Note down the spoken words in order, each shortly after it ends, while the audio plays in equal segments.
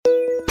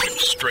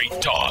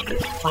Straight talk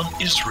from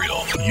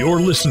Israel. You're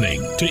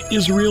listening to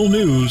Israel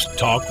News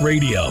Talk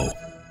Radio.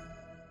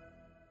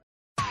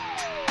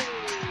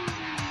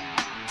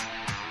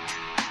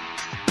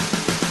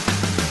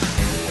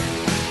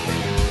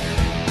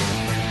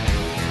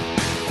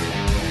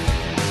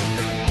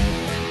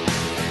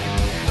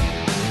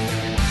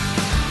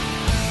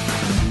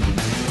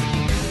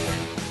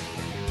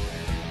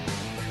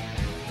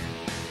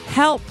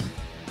 Help!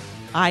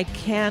 I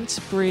can't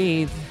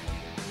breathe.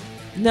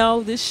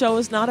 No, this show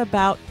is not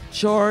about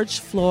George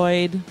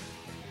Floyd.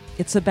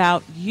 It's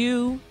about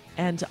you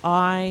and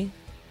I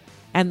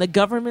and the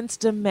government's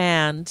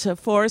demand to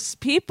force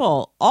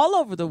people all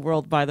over the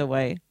world, by the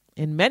way,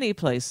 in many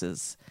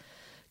places,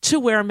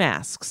 to wear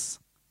masks,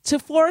 to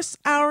force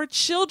our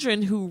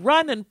children who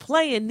run and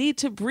play and need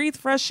to breathe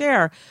fresh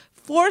air,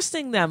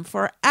 forcing them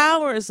for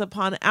hours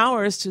upon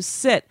hours to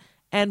sit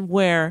and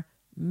wear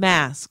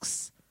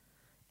masks.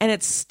 And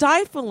it's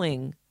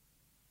stifling.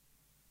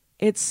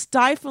 It's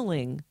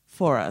stifling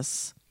for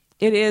us.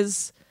 It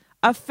is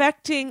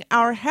affecting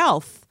our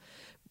health.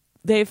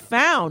 They've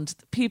found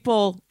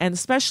people, and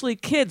especially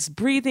kids,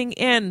 breathing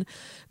in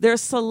their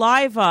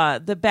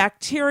saliva, the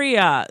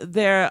bacteria,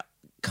 their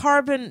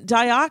carbon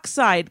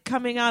dioxide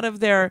coming out of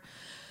their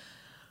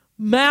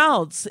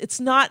mouths. It's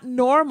not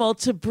normal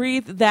to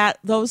breathe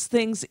those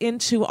things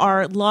into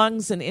our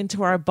lungs and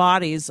into our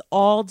bodies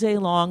all day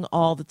long,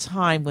 all the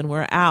time when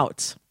we're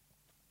out.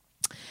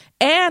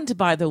 And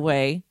by the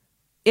way,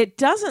 it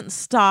doesn't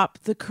stop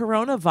the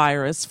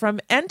coronavirus from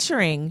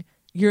entering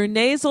your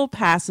nasal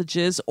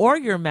passages or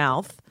your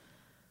mouth.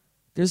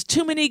 There's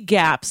too many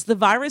gaps. The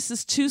virus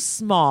is too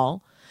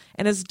small.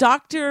 And as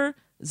Dr.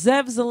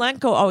 Zev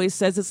Zelenko always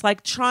says, it's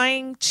like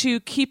trying to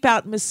keep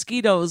out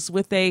mosquitoes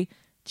with a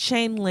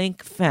chain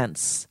link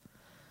fence.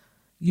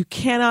 You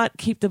cannot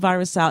keep the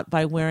virus out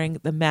by wearing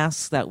the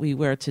masks that we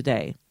wear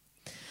today.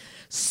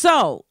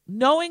 So,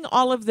 knowing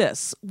all of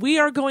this, we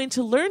are going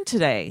to learn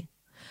today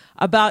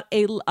about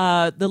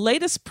the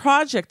latest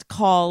project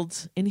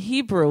called, in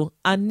Hebrew,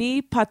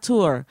 Ani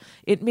Patur.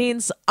 It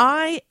means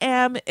I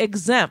am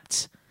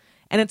exempt.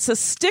 And it's a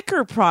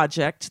sticker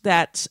project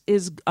that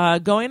is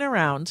going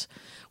around,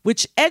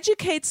 which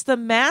educates the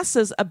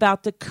masses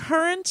about the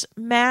current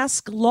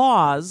mask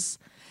laws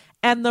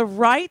and the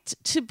right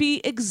to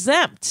be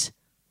exempt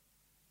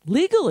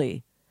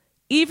legally,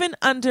 even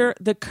under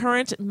the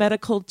current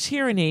medical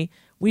tyranny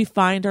we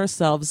find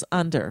ourselves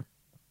under.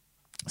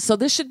 So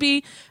this should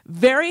be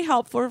very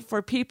helpful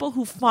for people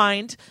who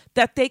find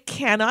that they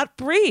cannot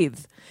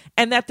breathe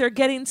and that they're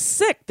getting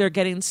sick. They're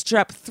getting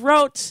strep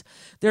throat.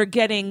 They're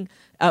getting,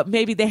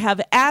 maybe they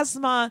have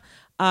asthma.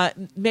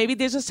 Maybe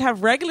they just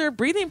have regular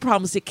breathing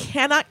problems. They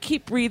cannot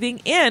keep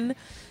breathing in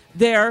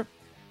the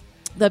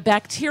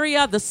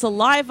bacteria, the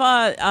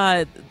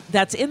saliva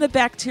that's in the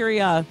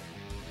bacteria.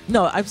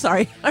 No, I'm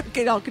sorry. I'm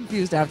getting all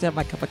confused. I have to have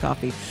my cup of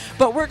coffee.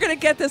 But we're going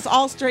to get this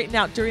all straightened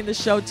out during the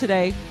show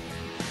today.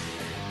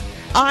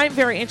 I'm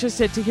very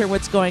interested to hear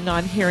what's going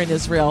on here in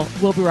Israel.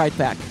 We'll be right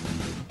back.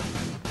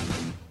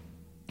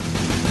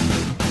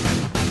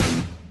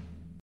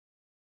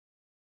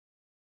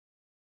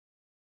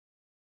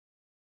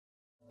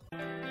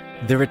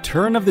 The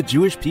return of the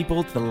Jewish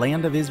people to the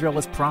land of Israel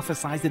was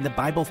prophesied in the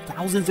Bible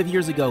thousands of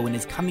years ago and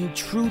is coming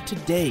true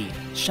today.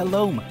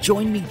 Shalom.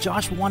 Join me,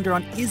 Josh Wander,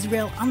 on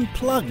Israel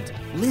Unplugged.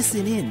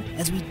 Listen in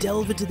as we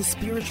delve into the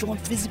spiritual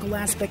and physical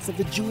aspects of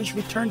the Jewish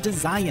return to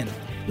Zion.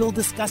 We'll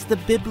discuss the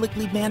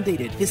biblically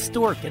mandated,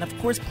 historic, and of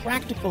course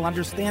practical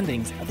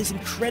understandings of this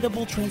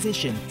incredible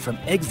transition from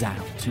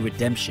exile to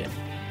redemption.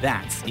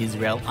 That's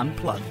Israel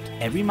Unplugged,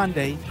 every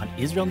Monday on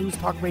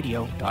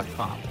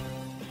IsraelNewsTalkRadio.com.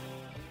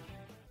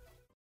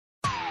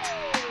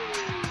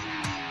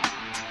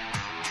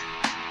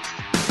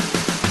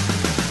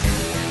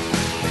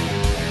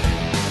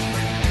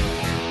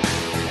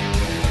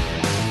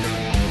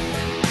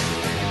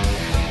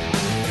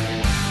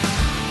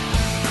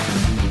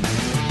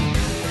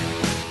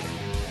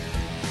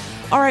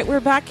 All right, we're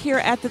back here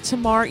at the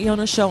Tamar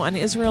Yona Show on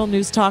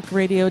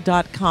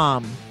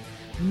IsraelNewsTalkRadio.com.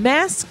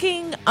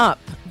 Masking up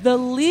the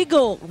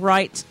legal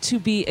right to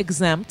be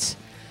exempt.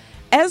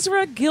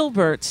 Ezra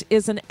Gilbert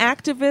is an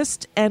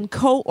activist and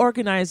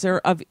co-organizer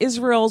of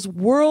Israel's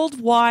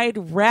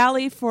worldwide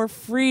Rally for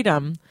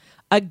Freedom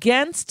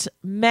against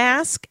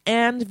mask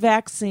and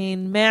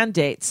vaccine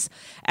mandates,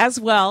 as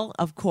well,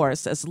 of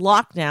course, as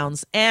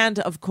lockdowns and,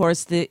 of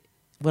course, the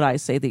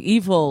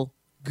evil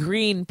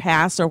green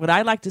pass, or what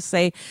I like to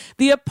say,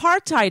 the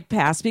apartheid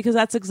pass, because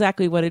that's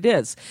exactly what it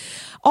is.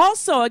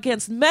 Also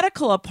against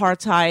medical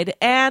apartheid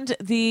and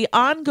the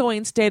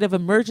ongoing state of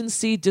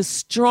emergency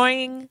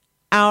destroying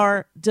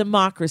our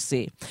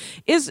democracy.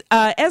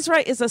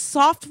 Ezra is a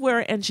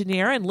software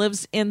engineer and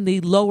lives in the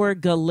Lower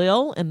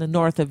Galil in the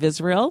north of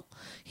Israel.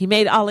 He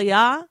made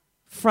Aliyah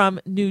from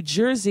New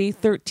Jersey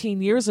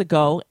 13 years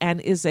ago and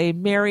is a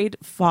married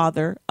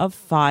father of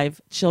 5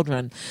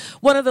 children.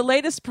 One of the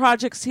latest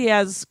projects he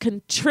has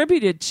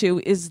contributed to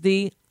is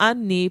the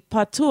Ani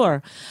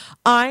Patur,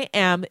 I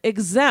am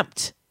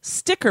exempt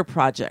Sticker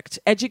Project,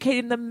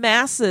 educating the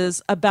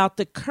masses about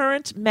the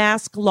current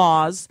mask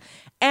laws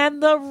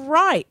and the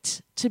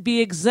right to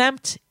be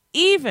exempt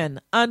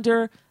even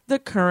under the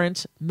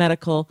current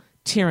medical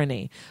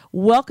tyranny.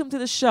 Welcome to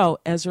the show,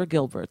 Ezra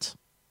Gilbert.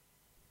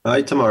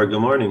 Hi, Tamar. Good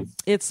morning.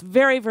 It's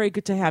very, very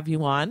good to have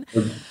you on.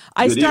 Good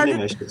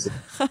evening, I should say.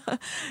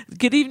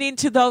 Good evening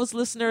to those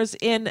listeners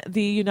in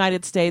the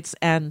United States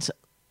and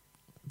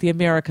the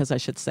Americas, I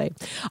should say.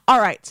 All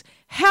right.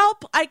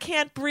 Help, I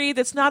can't breathe.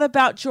 It's not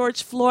about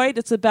George Floyd.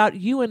 It's about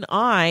you and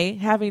I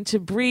having to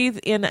breathe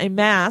in a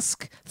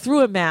mask,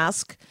 through a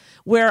mask,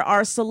 where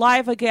our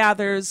saliva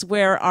gathers,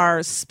 where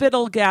our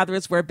spittle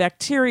gathers, where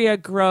bacteria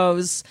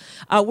grows,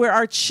 where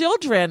our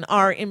children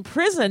are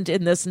imprisoned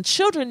in this, and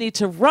children need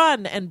to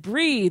run and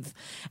breathe.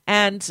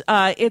 And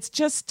it's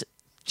just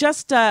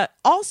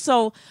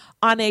also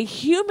on a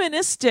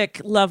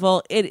humanistic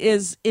level, it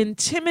is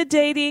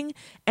intimidating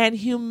and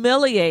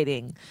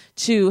humiliating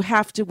to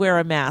have to wear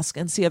a mask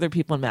and see other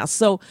people in masks.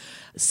 So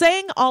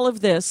saying all of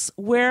this,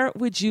 where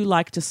would you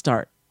like to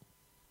start?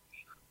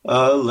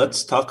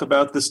 Let's talk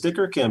about the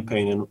sticker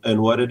campaign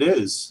and what it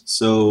is.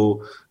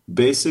 So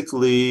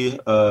basically,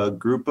 a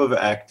group of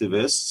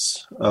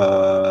activists,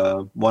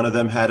 one of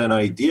them had an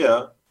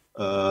idea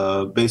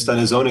based on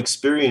his own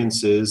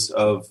experiences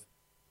of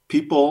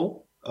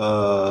people,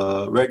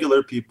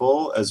 regular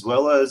people, as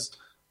well as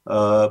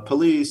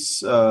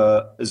police,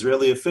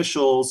 Israeli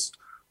officials,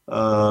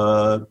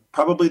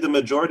 probably the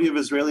majority of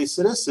Israeli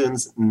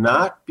citizens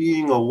not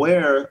being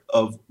aware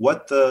of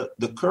what the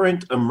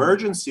current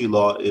emergency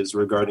law is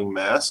regarding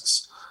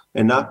masks,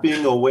 and not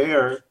being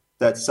aware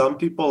that some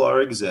people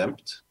are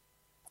exempt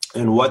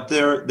and what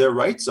their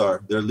rights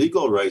are, their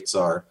legal rights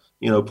are,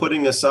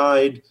 putting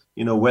aside,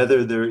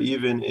 whether there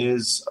even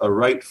is a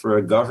right for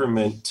a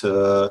government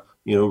to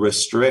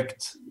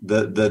restrict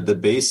the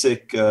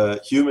basic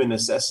human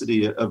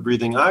necessity of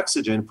breathing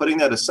oxygen. Putting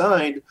that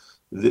aside,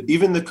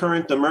 even the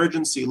current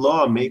emergency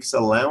law makes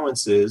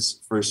allowances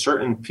for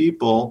certain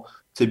people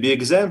to be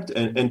exempt,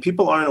 and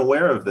people aren't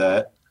aware of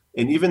that.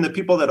 And even the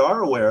people that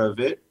are aware of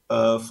it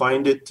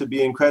find it to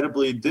be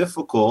incredibly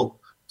difficult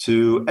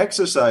to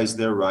exercise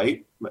their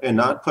right and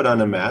not put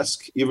on a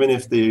mask, even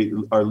if they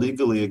are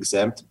legally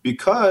exempt,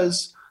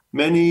 because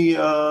many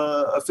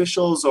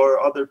officials or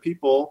other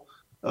people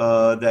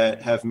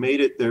that have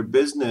made it their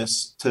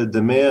business to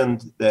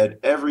demand that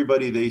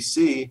everybody they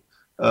see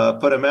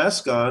put a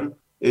mask on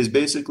is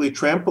basically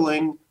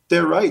trampling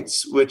their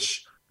rights,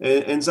 which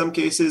in some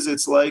cases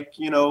it's like,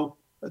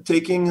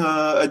 taking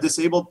a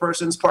disabled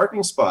person's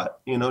parking spot.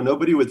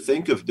 Nobody would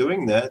think of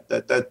doing that.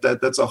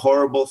 That's a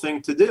horrible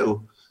thing to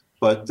do.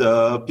 But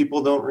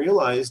people don't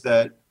realize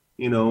that,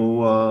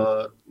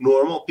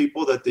 normal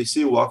people that they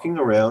see walking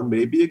around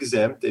may be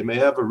exempt. They may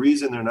have a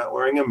reason they're not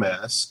wearing a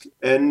mask.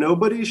 And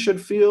nobody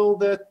should feel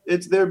that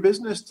it's their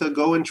business to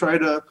go and try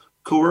to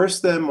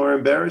coerce them or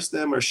embarrass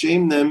them or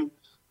shame them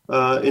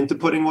into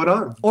putting what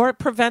on. Or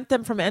prevent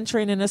them from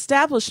entering an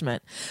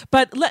establishment.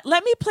 But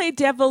let me play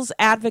devil's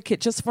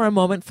advocate just for a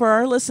moment for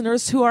our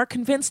listeners who are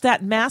convinced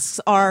that masks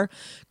are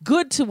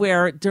good to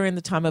wear during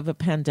the time of a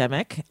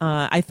pandemic.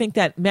 I think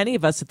that many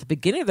of us at the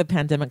beginning of the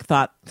pandemic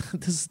thought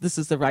this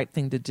is the right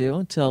thing to do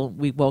until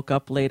we woke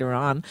up later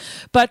on.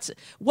 But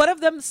what of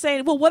them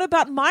saying, well, what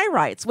about my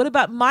rights? What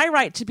about my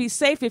right to be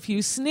safe if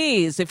you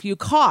sneeze, if you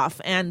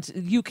cough, and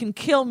you can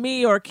kill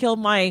me or kill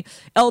my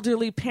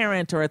elderly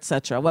parent or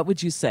etc.? What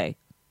would you say?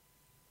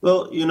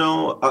 Well,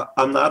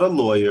 I'm not a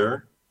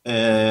lawyer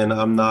and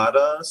I'm not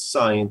a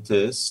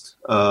scientist.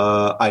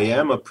 I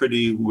am a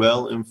pretty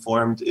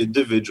well-informed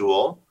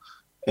individual,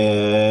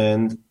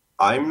 and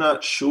I'm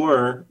not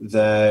sure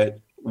that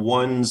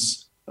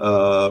one's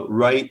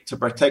right to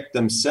protect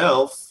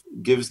themselves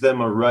gives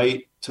them a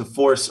right to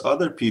force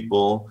other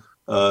people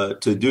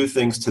to do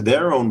things to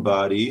their own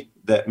body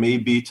that may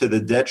be to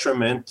the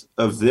detriment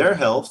of their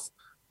health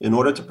in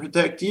order to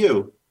protect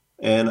you.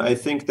 And I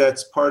think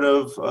that's part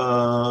of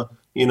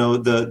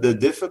the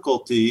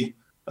difficulty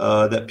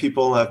that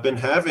people have been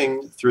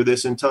having through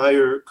this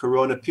entire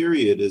Corona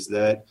period, is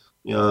that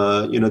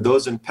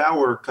those in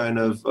power kind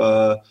of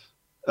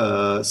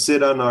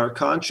sit on our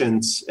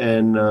conscience,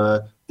 and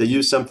they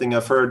use something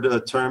I've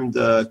heard termed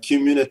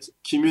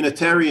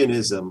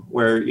communitarianism,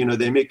 where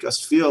they make us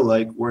feel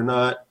like we're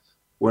not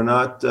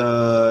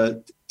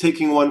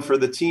taking one for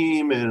the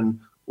team, and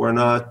we're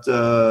not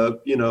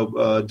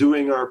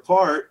doing our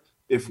part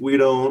if we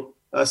don't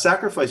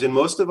sacrifice. And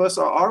most of us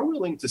are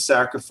willing to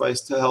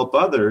sacrifice to help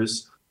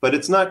others, but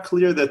it's not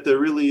clear that there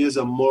really is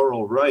a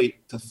moral right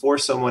to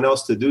force someone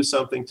else to do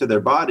something to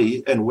their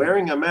body. And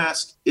wearing a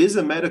mask is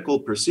a medical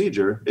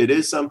procedure. It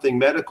is something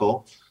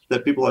medical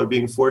that people are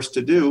being forced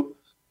to do.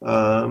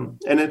 And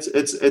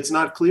it's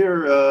not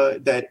clear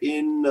that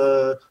in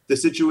the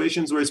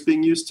situations where it's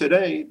being used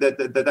today,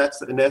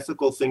 that's an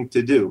ethical thing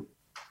to do.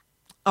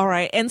 All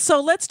right. And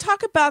so let's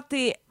talk about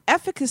the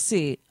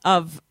efficacy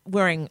of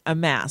wearing a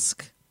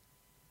mask.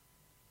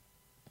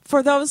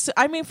 For those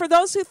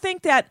who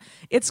think that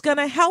it's going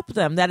to help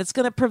them, that it's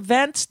going to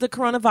prevent the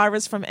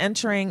coronavirus from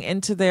entering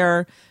into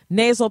their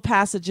nasal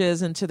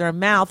passages, into their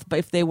mouth, but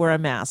if they wear a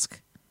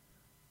mask.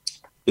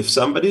 If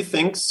somebody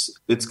thinks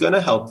it's going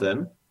to help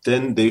them,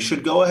 then they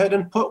should go ahead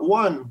and put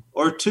 1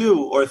 or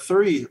 2 or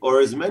 3 or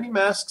as many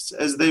masks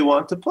as they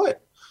want to put.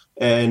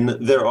 And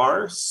there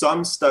are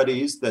some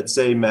studies that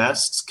say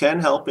masks can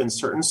help in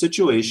certain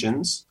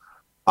situations.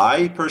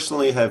 I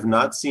personally have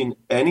not seen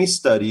any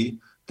study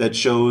that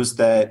shows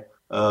that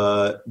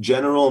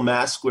general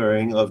mask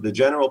wearing of the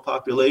general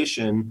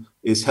population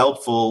is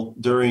helpful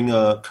during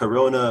a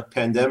corona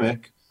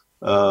pandemic.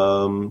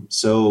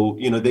 So,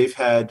 they've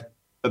had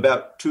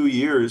about 2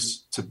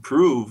 years to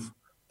prove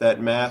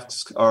that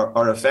masks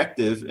are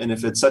effective. And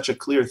if it's such a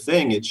clear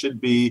thing, it should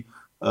be,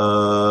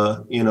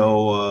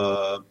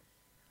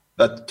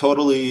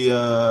 totally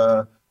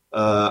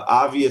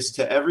obvious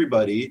to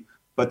everybody.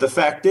 But the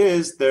fact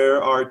is,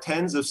 there are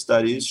tens of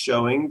studies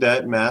showing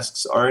that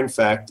masks are in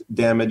fact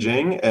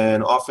damaging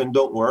and often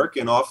don't work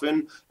and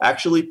often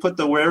actually put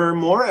the wearer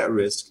more at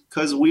risk,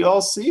 because we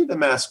all see the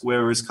mask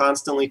wearers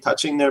constantly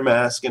touching their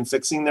mask and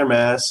fixing their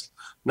mask,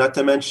 not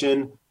to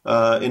mention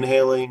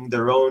inhaling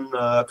their own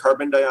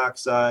carbon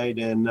dioxide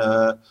and,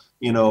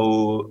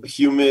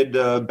 humid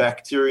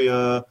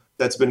bacteria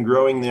that's been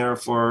growing there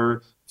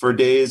for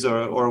days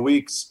or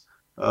weeks.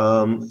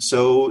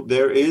 So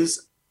there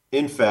is,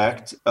 in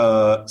fact,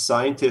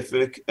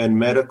 scientific and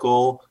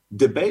medical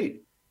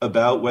debate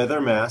about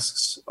whether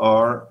masks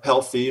are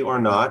healthy or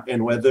not,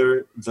 and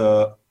whether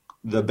the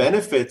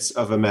benefits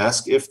of a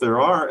mask, if there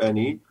are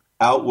any,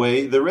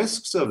 outweigh the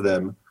risks of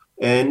them.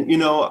 And,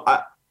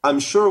 I'm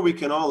sure we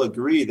can all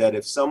agree that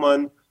if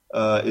someone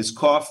is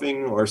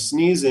coughing or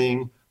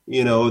sneezing,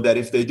 that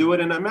if they do it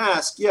in a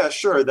mask, yeah,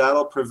 sure,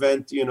 that'll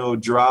prevent,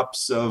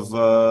 drops of,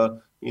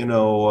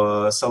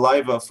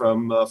 saliva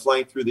from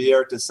flying through the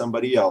air to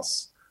somebody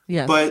else.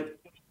 Yes.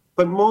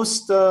 But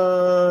most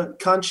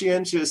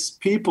conscientious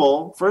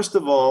people, first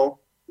of all,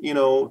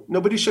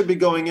 nobody should be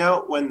going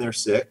out when they're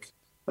sick.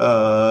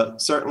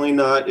 Certainly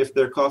not if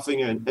they're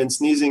coughing and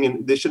sneezing,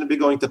 and they shouldn't be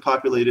going to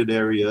populated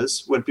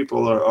areas when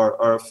people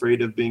are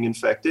afraid of being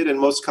infected. And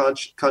most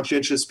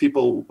conscientious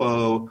people,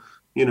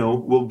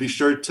 will be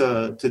sure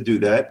to do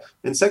that.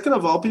 And second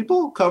of all,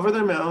 people cover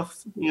their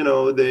mouth.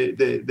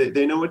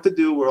 They know what to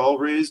do. We're all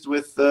raised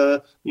with,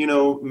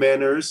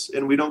 manners,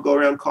 and we don't go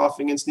around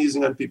coughing and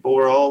sneezing on people.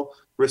 We're all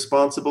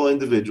responsible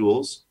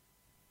individuals.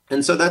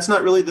 And so that's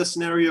not really the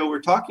scenario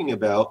we're talking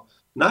about.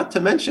 Not to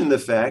mention the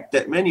fact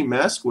that many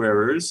mask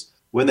wearers,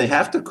 when they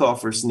have to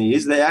cough or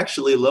sneeze, they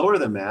actually lower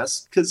the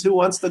mask, because who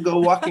wants to go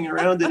walking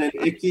around in an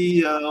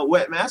icky,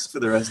 wet mask for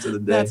the rest of the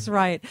day? That's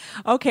right.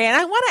 Okay, and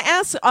I want to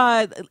ask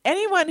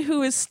anyone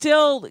who is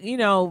still,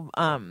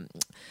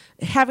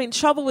 having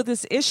trouble with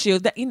this issue,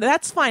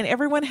 that's fine.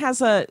 Everyone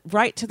has a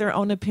right to their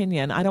own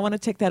opinion. I don't want to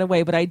take that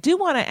away, but I do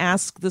want to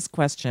ask this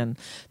question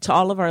to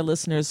all of our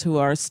listeners who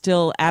are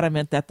still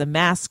adamant that the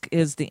mask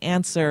is the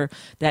answer,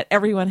 that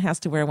everyone has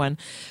to wear one.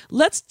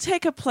 Let's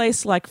take a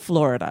place like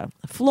Florida.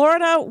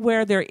 Florida,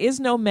 where there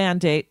is no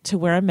mandate to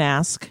wear a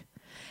mask.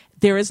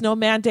 There is no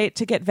mandate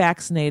to get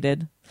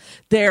vaccinated.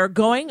 They're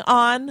going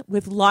on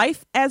with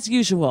life as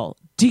usual.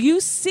 Do you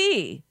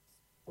see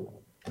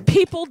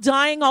people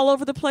dying all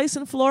over the place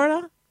in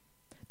Florida?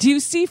 Do you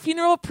see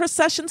funeral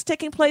processions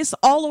taking place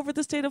all over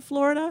the state of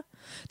Florida?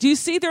 Do you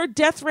see their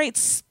death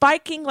rates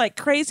spiking like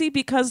crazy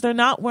because they're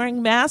not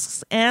wearing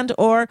masks and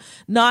or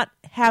not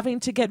having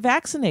to get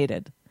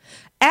vaccinated?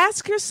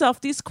 Ask yourself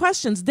these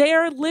questions. They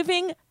are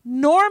living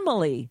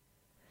normally,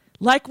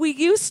 like we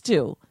used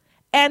to,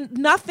 and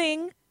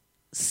nothing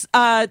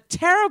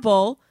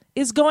terrible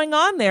is going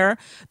on there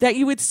that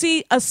you would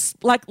see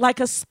like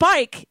a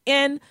spike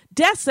in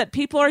deaths, that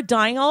people are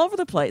dying all over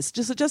the place.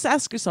 Just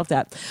ask yourself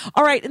that.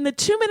 All right, in the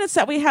 2 minutes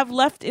that we have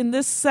left in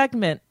this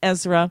segment,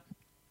 Ezra,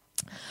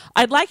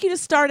 I'd like you to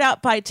start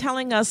out by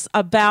telling us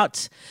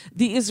about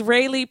the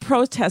Israeli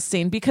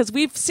protesting, because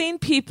we've seen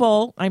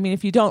people,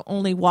 if you don't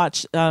only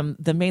watch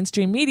the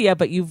mainstream media,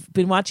 but you've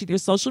been watching your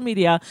social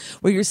media,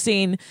 where you're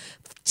seeing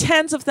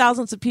tens of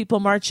thousands of people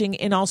marching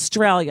in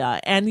Australia,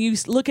 and you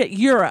look at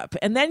Europe,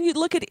 and then you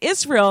look at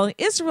Israel.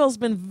 Israel's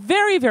been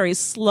very, very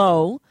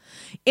slow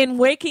in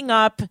waking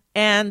up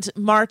and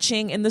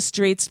marching in the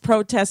streets,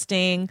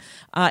 protesting,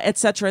 et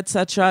cetera, et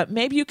cetera.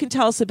 Maybe you can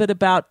tell us a bit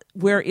about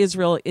where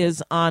Israel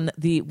is on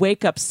the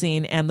wake-up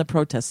scene and the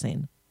protest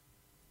scene.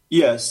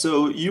 Yeah,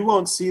 so you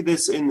won't see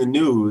this in the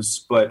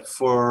news, but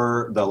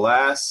for the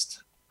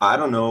last,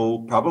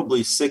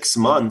 probably 6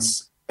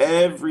 months,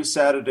 every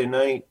Saturday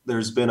night,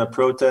 there's been a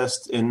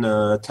protest in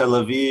Tel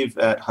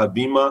Aviv at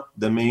Habima,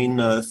 the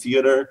main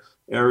theater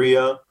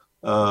area,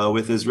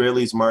 with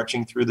Israelis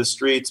marching through the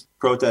streets,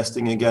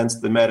 protesting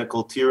against the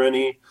medical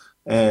tyranny.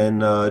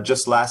 And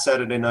just last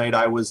Saturday night,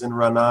 I was in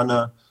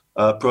Ra'anana,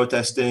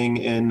 protesting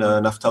in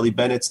Naftali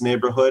Bennett's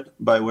neighborhood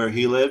by where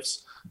he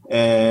lives.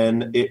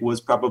 And it was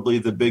probably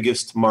the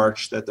biggest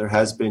march that there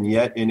has been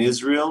yet in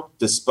Israel,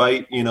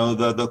 despite,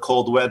 the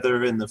cold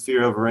weather and the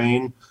fear of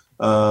rain.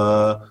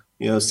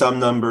 some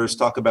numbers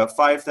talk about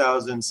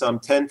 5,000, some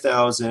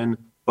 10,000,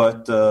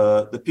 but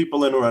the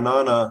people in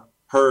Ra'anana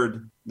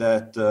heard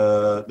that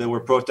there were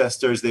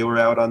protesters. They were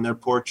out on their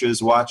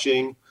porches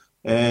watching.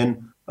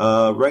 And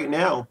right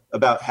now,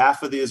 about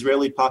half of the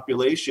Israeli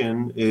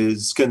population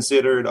is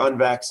considered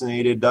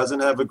unvaccinated, doesn't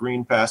have a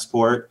green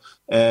passport.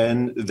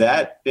 And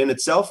that in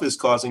itself is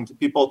causing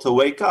people to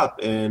wake up.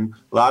 And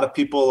a lot of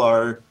people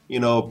are,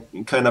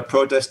 kind of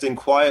protesting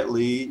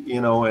quietly,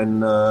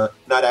 and not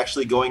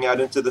actually going out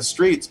into the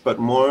streets. But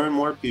more and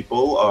more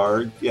people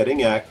are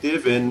getting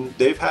active, and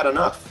they've had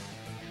enough.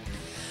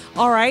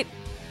 All right.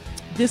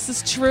 This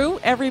is true,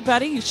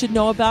 everybody. You should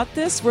know about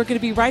this. We're going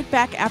to be right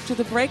back after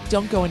the break.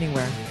 Don't go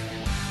anywhere.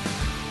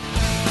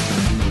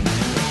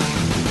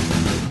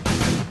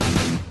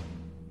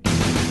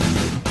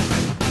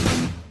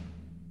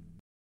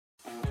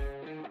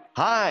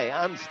 Hi,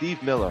 I'm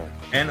Steve Miller.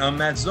 And I'm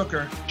Matt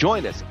Zucker.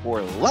 Join us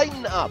for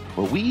Lighten Up,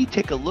 where we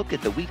take a look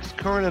at the week's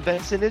current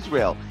events in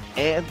Israel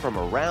and from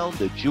around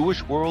the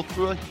Jewish world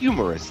through a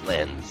humorous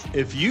lens.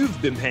 If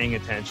you've been paying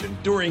attention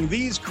during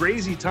these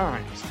crazy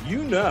times,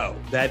 you know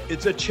that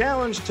it's a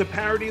challenge to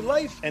parody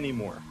life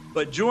anymore.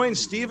 But join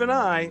Steve and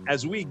I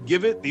as we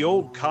give it the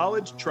old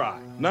college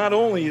try. Not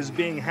only is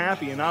being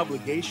happy an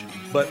obligation,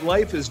 but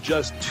life is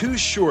just too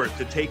short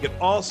to take it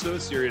all so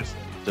seriously.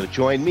 So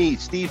join me,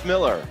 Steve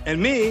Miller. And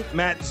me,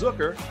 Matt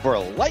Zucker. For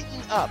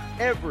Lighten Up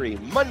every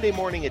Monday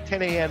morning at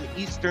 10 a.m.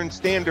 Eastern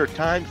Standard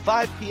Time,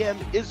 5 p.m.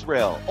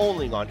 Israel,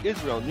 only on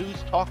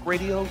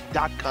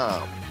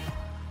IsraelNewsTalkRadio.com.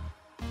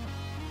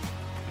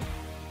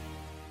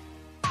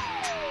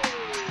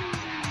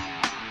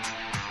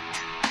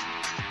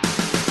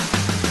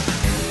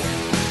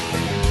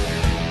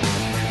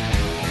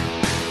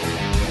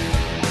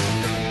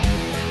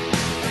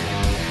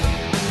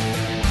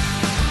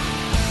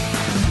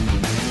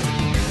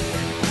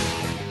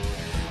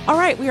 All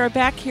right, we are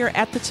back here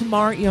at the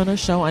Tamar Yona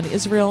Show on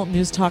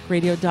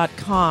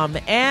IsraelNewsTalkRadio.com,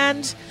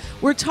 and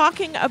we're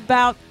talking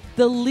about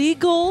the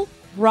legal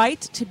right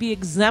to be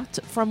exempt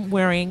from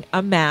wearing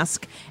a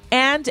mask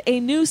and a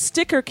new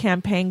sticker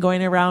campaign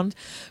going around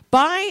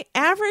by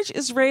average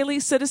Israeli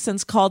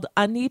citizens called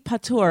Ani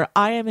Patur,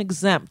 I am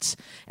exempt.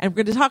 And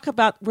we're going to talk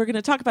about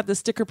the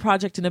sticker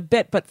project in a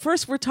bit, but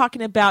first we're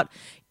talking about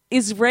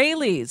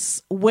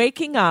Israelis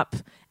waking up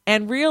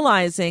and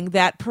realizing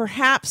that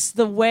perhaps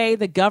the way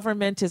the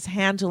government is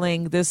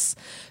handling this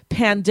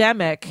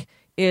pandemic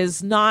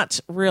is not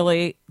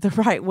really the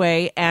right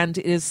way and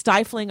is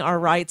stifling our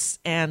rights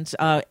and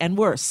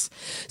worse.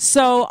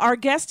 So our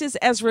guest is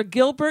Ezra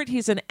Gilbert.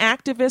 He's an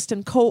activist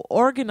and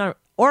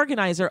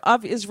co-organizer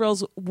of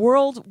Israel's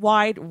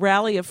Worldwide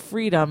Rally of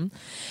Freedom.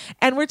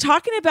 And we're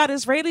talking about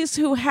Israelis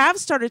who have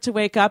started to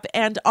wake up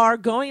and are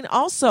going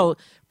also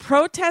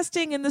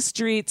protesting in the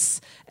streets,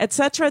 et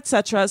cetera, et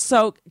cetera.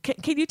 So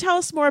can you tell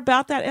us more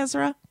about that,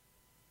 Ezra?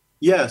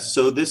 Yes.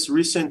 So this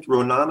recent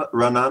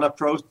Ra'anana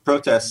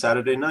protest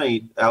Saturday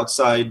night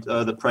outside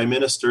the Prime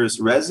Minister's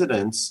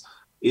residence,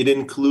 it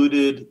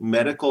included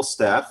medical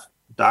staff,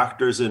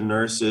 doctors and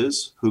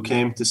nurses who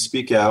came to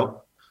speak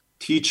out,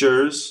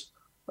 teachers,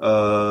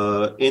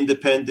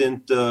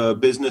 independent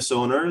business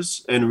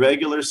owners, and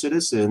regular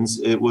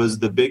citizens. It was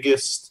the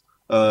biggest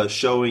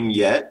showing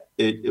yet.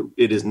 It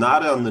is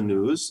not on the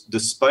news,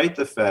 despite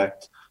the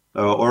fact,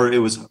 or it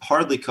was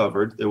hardly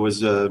covered. There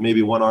was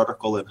maybe one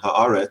article in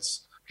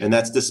Haaretz, and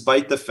that's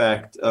despite the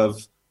fact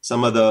of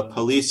some of the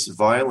police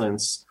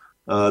violence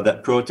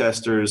that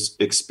protesters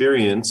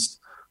experienced.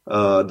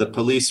 The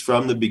police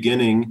from the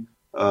beginning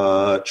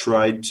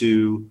tried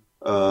to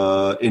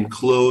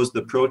enclose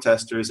the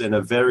protesters in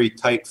a very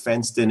tight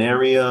fenced-in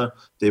area.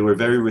 They were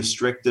very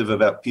restrictive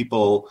about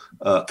people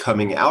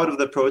coming out of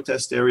the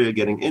protest area,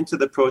 getting into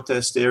the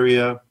protest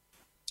area.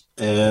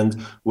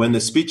 And when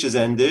the speeches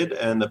ended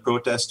and the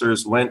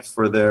protesters went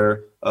for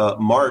their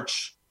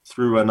march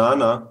through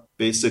Ra'anana,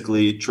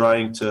 basically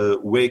trying to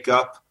wake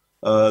up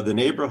the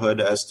neighborhood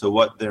as to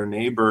what their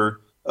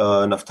neighbor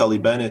Naftali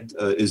Bennett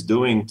is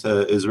doing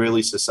to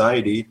Israeli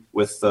society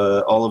with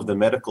all of the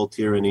medical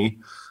tyranny.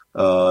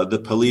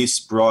 The police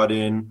brought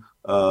in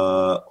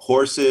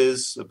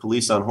horses, the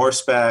police on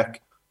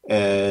horseback,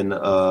 and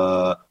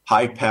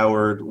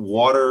high-powered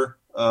water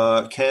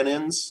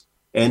cannons,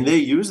 and they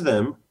used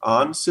them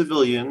on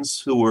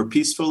civilians who were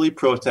peacefully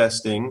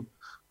protesting.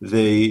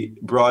 They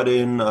brought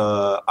in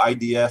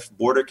IDF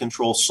border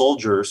control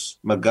soldiers,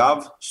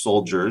 Magav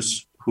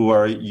soldiers, who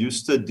are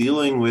used to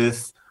dealing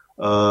with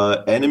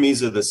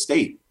enemies of the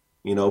state,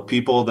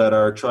 people that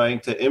are trying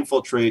to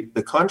infiltrate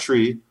the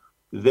country.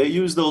 They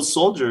use those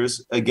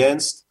soldiers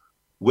against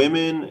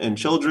women and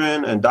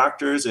children and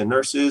doctors and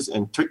nurses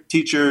and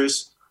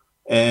teachers.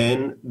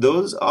 And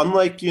those,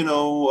 unlike,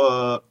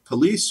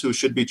 police who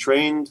should be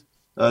trained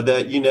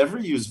that you never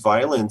use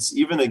violence,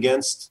 even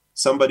against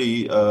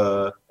somebody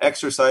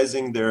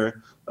exercising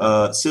their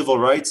civil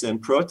rights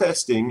and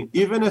protesting,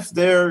 even if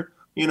they're,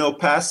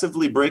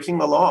 passively breaking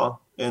the law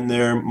and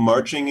they're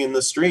marching in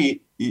the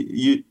street,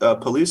 a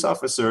police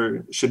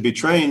officer should be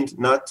trained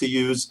not to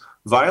use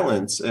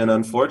violence. And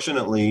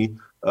unfortunately,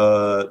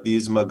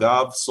 these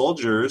Magav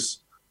soldiers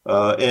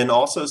and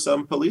also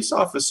some police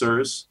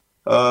officers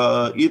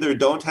either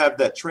don't have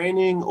that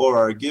training or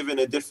are given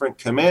a different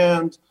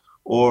command,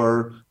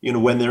 or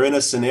when they're in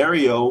a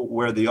scenario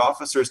where the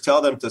officers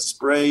tell them to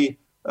spray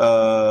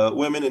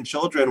women and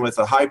children with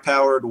a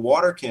high-powered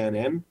water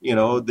cannon,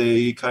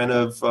 they kind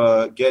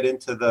of get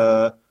into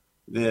the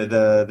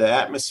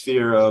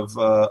atmosphere of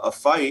a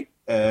fight,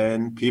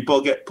 and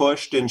people get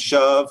pushed and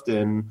shoved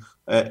and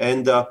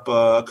end up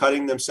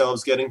cutting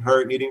themselves, getting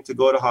hurt, needing to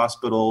go to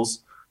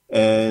hospitals.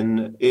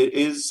 And it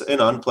is an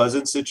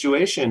unpleasant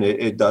situation.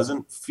 It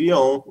doesn't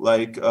feel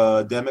like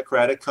a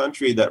democratic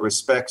country that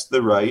respects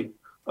the right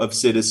of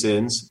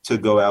citizens to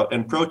go out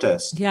and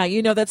protest. Yeah,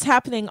 that's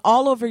happening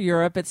all over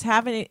Europe. It's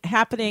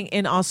happening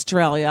in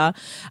Australia.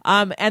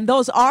 And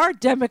those are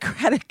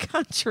democratic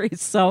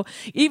countries, so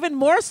even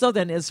more so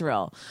than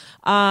Israel.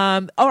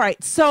 All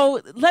right,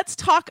 so let's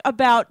talk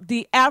about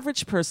the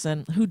average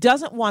person who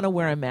doesn't want to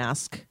wear a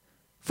mask.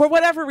 For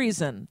whatever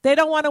reason, they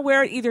don't want to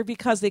wear it either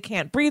because they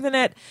can't breathe in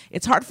it,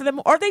 it's hard for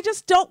them, or they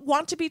just don't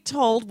want to be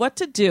told what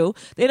to do.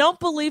 They don't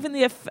believe in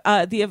the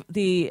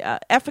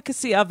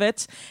efficacy of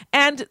it,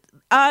 and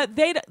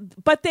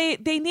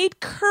they need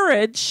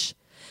courage,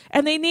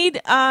 and they need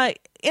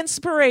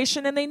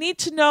inspiration, and they need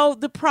to know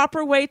the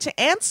proper way to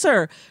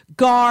answer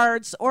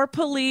guards or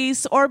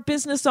police or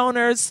business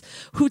owners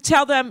who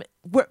tell them,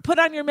 put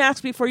on your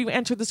mask before you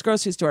enter this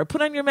grocery store,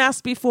 put on your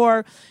mask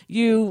before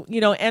you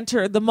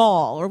enter the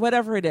mall, or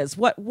whatever it is.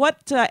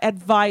 What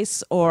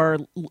advice or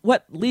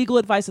what legal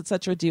advice,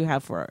 etc., do you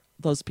have for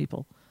those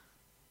people?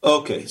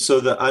 Okay,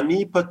 so the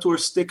Ani Patur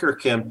sticker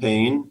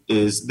campaign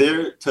is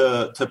there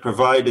to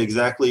provide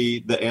exactly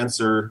the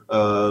answer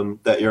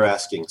that you're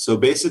asking. So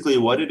basically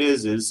what it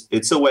is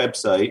it's a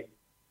website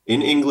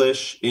in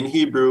English, in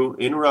Hebrew,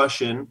 in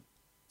Russian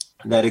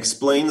that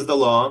explains the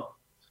law.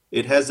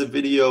 It has a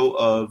video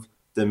of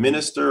the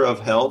Minister of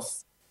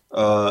Health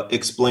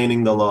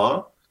explaining the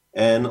law,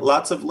 and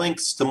lots of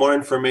links to more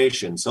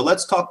information. So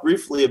let's talk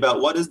briefly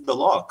about what is the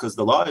law, because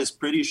the law is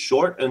pretty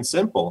short and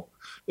simple.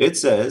 It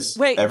says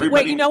wait,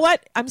 you know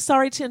what? I'm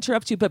sorry to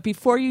interrupt you, but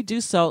before you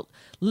do so,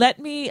 let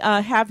me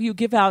have you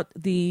give out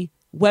the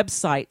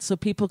website so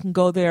people can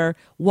go there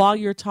while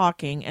you're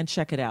talking and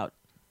check it out.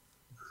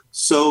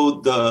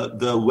 So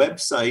the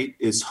website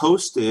is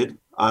hosted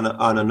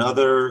on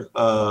another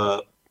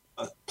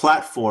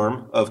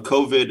platform of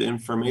COVID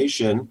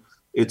information.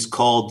 It's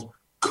called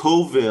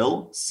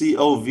Covil,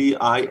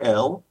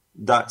 COVIL.co.il.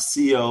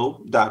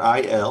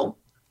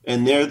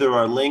 And there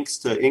are links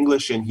to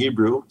English and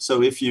Hebrew.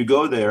 So if you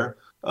go there,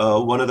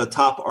 one of the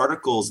top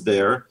articles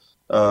there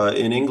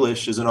in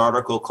English is an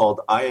article called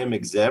 "I am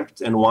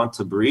exempt and want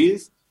to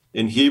breathe."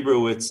 In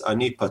Hebrew, it's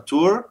Ani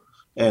Patur.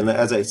 And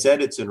as I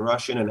said, it's in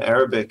Russian and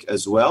Arabic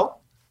as well.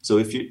 So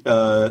if you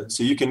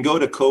you can go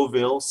to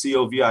Covil,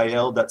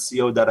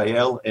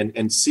 COVIL.co.il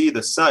and see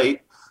the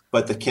site.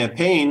 But the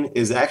campaign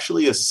is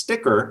actually a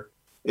sticker.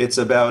 It's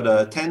about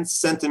a 10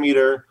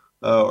 centimeter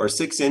or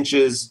 6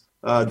 inches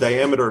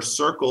diameter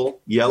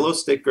circle, yellow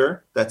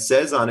sticker that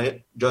says on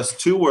it just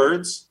 2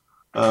 words,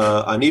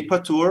 Ani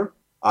Patur,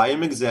 I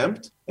am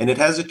exempt, and it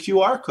has a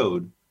QR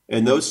code.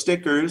 And those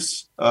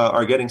stickers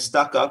are getting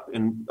stuck up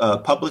in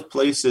public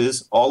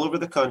places all over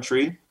the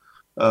country,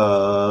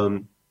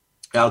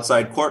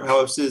 outside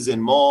courthouses,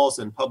 in malls,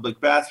 and public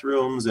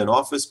bathrooms, and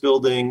office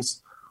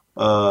buildings,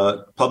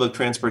 public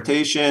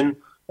transportation.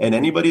 And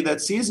anybody that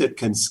sees it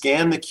can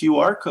scan the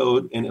QR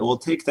code, and it will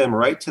take them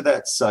right to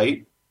that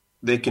site.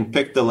 They can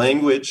pick the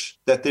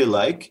language that they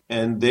like,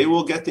 and they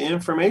will get the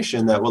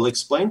information that will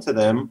explain to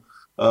them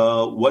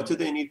what do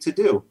they need to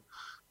do.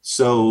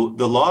 So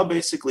the law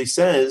basically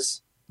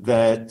says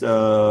that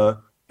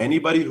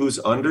anybody who's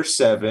under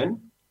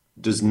 7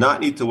 does not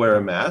need to wear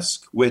a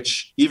mask,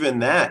 which even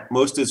that,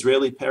 most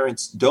Israeli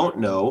parents don't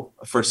know.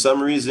 For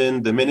some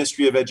reason, the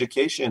Ministry of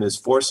Education is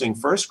forcing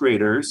first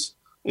graders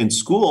in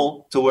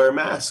school to wear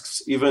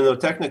masks, even though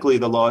technically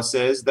the law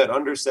says that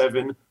under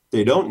 7,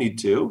 they don't need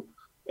to.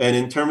 And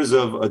in terms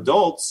of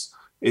adults,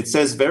 it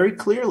says very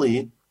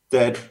clearly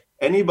that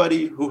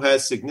anybody who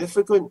has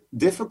significant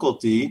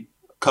difficulty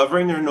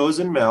covering their nose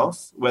and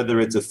mouth, whether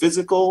it's a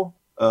physical,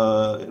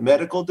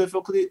 medical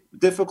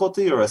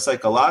difficulty or a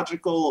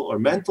psychological or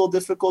mental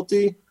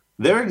difficulty,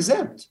 they're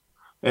exempt.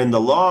 And the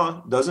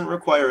law doesn't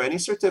require any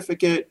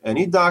certificate,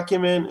 any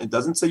document. It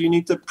doesn't say you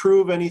need to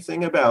prove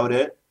anything about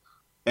it.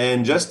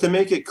 And just to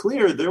make it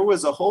clear, there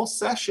was a whole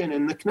session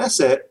in the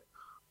Knesset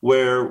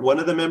where one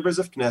of the members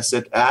of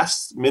Knesset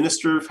asked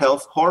Minister of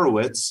Health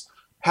Horowitz,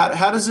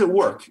 how does it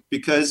work?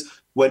 Because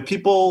when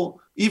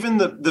people, even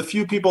the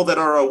few people that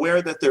are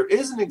aware that there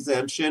is an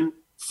exemption,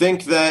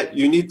 think that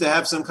you need to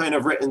have some kind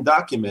of written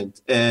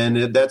document.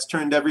 And that's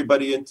turned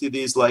everybody into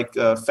these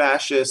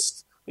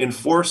fascist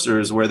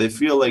enforcers where they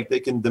feel like they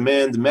can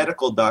demand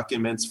medical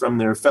documents from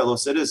their fellow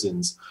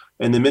citizens.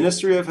 And the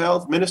Minister of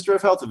Health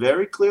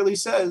very clearly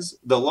says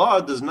the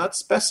law does not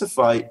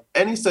specify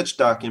any such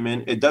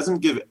document. It doesn't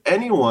give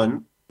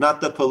anyone,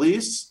 not the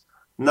police,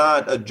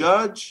 not a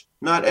judge,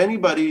 not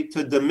anybody,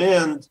 to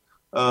demand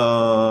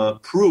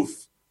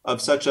proof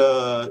of such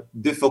a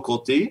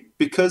difficulty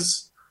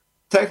because,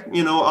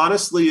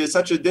 honestly, it's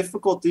such a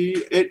difficulty.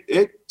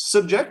 It's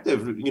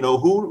subjective.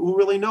 Who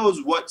really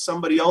knows what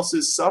somebody else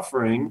is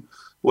suffering,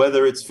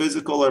 whether it's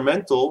physical or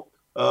mental,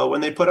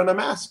 when they put on a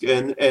mask.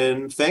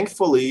 And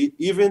thankfully,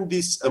 even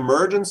this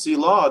emergency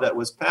law that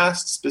was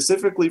passed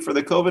specifically for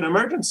the COVID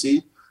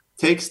emergency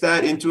takes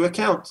that into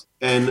account.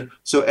 And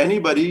so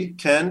anybody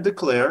can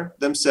declare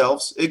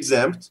themselves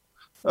exempt.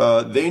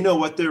 They know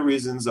what their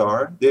reasons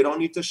are. They don't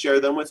need to share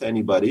them with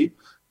anybody.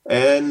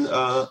 And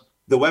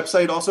the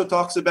website also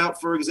talks about,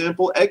 for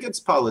example, Egged's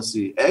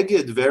policy.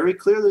 Egged very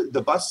clearly,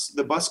 the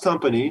bus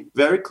company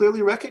very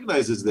clearly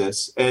recognizes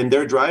this, and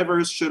their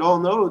drivers should all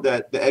know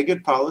that the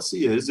Egged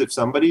policy is if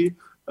somebody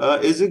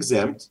is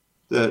exempt,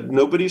 that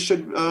nobody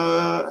should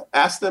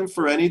ask them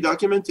for any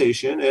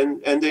documentation,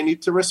 and they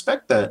need to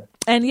respect that.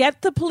 And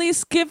yet the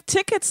police give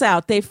tickets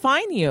out. They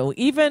fine you.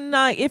 Even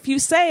if you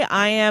say,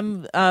 I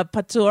am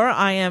patur,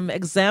 I am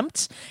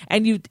exempt,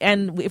 and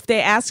if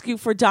they ask you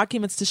for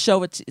documents to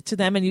show it to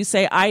them and you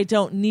say, I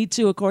don't need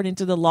to according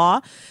to the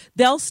law,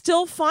 they'll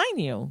still fine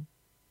you.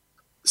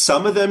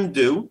 Some of them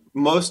do.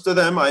 Most of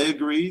them, I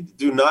agree,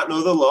 do not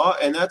know the law.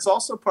 And that's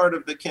also part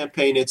of the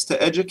campaign. It's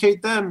to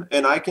educate them.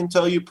 And I can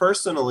tell you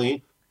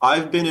personally,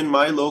 I've been in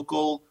my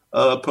local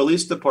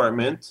police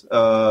department.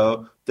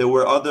 There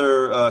were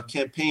other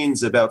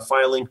campaigns about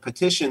filing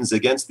petitions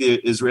against the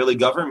Israeli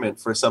government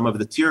for some of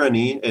the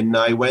tyranny. And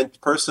I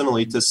went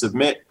personally to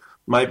submit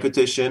my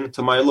petition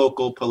to my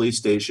local police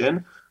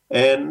station.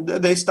 And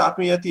they stopped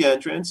me at the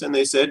entrance and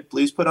they said,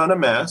 please put on a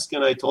mask.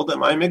 And I told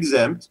them I'm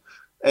exempt.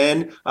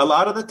 And a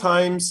lot of the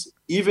times,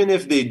 even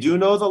if they do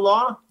know the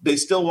law, they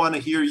still want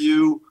to hear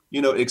you,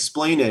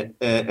 explain it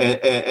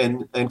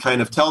and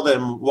kind of tell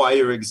them why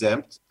you're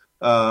exempt.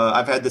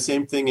 I've had the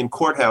same thing in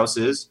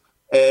courthouses,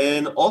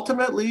 and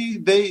ultimately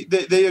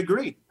they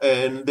agree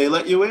and they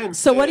let you in.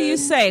 So what do you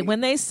say when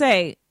they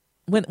say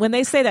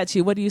that to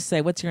you? What do you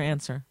say? What's your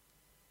answer?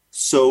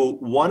 So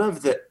one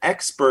of the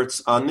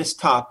experts on this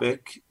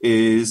topic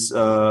is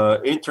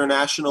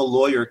international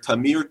lawyer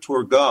Tamir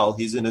Turgal.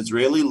 He's an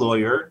Israeli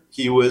lawyer.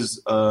 He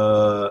was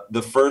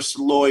the first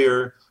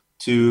lawyer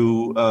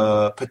to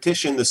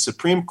petition the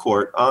Supreme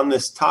Court on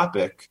this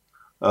topic.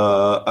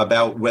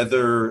 About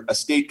whether a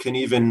state can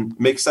even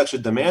make such a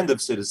demand of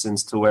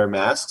citizens to wear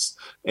masks.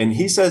 And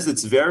he says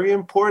it's very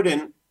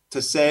important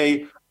to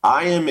say,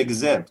 I am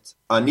exempt,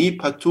 ani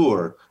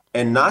patur,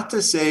 and not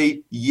to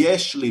say,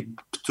 yesh li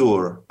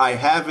ptur, I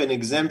have an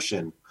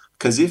exemption.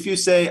 Because if you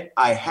say,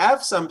 I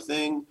have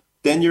something,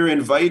 then you're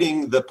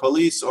inviting the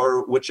police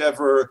or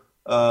whichever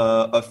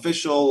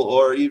official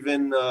or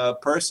even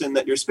person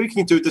that you're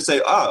speaking to say,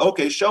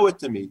 okay, show it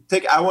to me.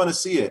 I want to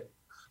see it.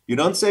 You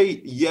don't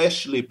say,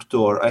 yesh li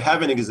ptur, I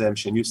have an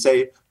exemption. You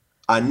say,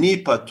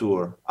 ani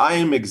patur, I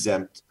am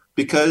exempt.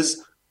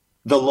 Because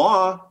the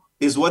law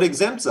is what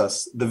exempts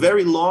us. The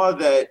very law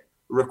that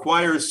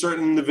requires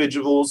certain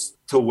individuals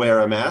to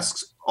wear a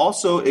mask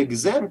also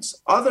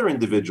exempts other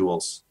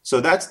individuals.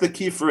 So that's the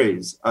key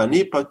phrase,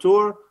 ani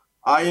patur,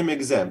 I am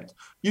exempt.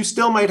 You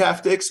still might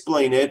have to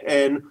explain it,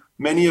 and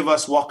many of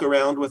us walk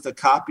around with a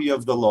copy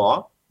of the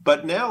law.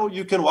 But now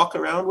you can walk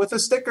around with a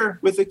sticker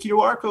with a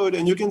QR code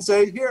and you can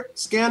say, here,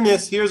 scan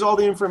this. Here's all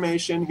the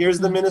information. Here's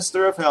the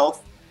Minister of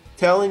Health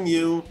telling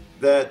you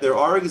that there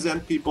are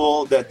exempt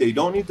people, that they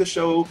don't need to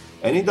show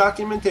any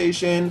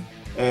documentation,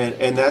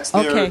 and that's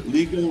their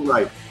legal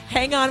right.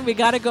 Hang on. We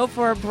got to go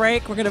for a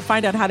break. We're going to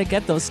find out how to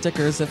get those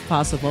stickers if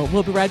possible.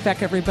 We'll be right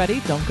back,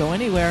 everybody. Don't go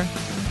anywhere.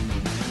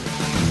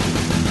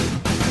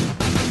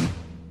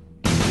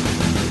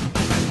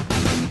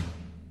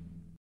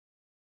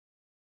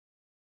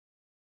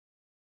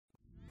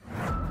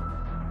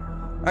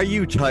 Are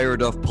you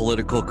tired of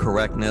political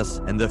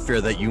correctness and the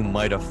fear that you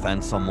might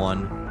offend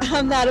someone?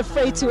 I'm not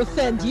afraid to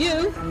offend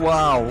you.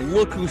 Wow,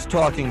 look who's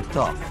talking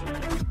tough.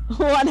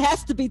 One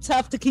has to be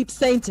tough to keep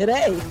sane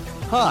today.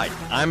 Hi,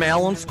 I'm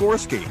Alan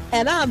Skorsky.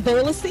 And I'm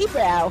Bayla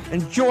Sebrow.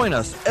 And join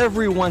us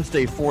every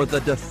Wednesday for The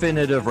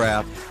Definitive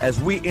Wrap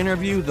as we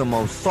interview the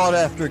most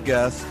sought-after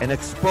guests and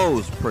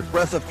expose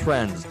progressive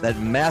trends that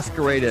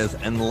masquerade as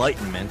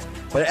enlightenment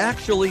but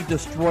actually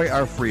destroy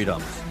our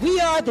freedoms. We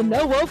are the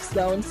No Woke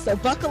Zone, so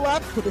buckle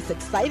up for this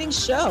exciting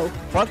show.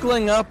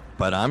 Buckling up,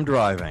 but I'm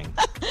driving.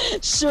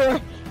 Sure,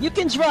 you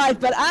can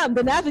drive, but I'm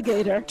the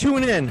navigator.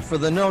 Tune in for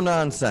the No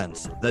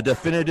Nonsense, The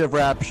Definitive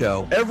Wrap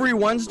Show, every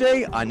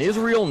Wednesday on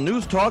Israel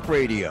News Talk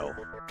Radio.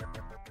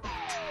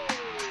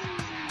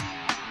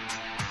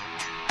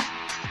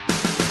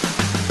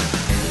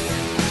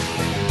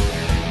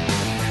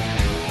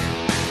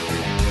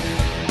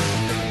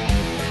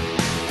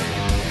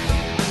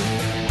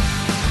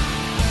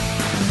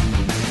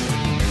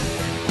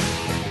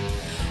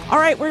 All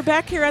right, we're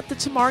back here at the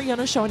Tamar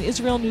Yona Show on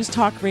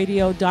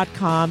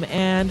IsraelNewsTalkRadio.com,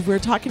 and we're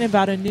talking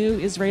about a new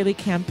Israeli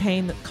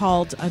campaign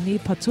called Ani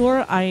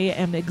Patur, I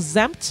am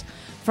exempt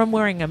from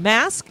wearing a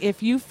mask.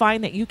 If you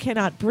find that you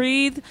cannot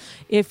breathe,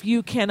 if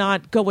you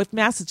cannot go with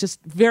masks, it's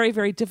just very,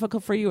 very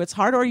difficult for you, it's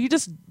hard, or you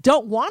just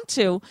don't want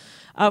to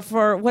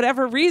for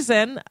whatever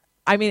reason,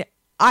 I mean,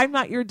 I'm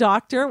not your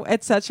doctor,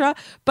 etc.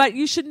 But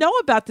you should know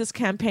about this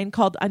campaign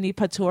called Ani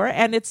Patur,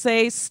 and it's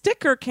a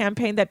sticker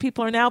campaign that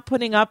people are now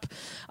putting up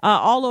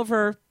all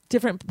over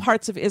different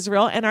parts of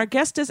Israel. And our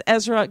guest is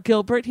Ezra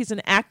Gilbert. He's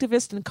an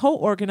activist and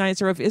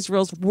co-organizer of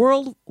Israel's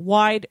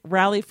worldwide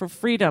rally for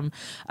freedom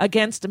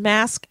against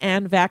mask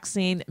and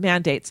vaccine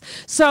mandates.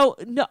 So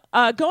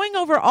going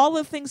over all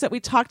the things that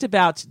we talked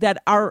about,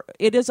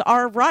 it is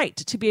our right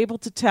to be able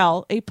to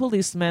tell a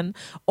policeman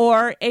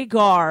or a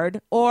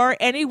guard or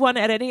anyone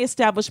at any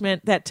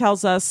establishment that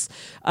tells us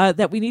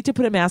that we need to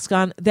put a mask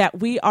on, that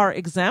we are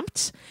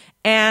exempt.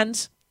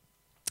 And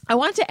I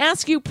want to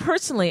ask you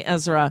personally,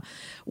 Ezra,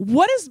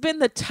 what has been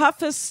the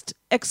toughest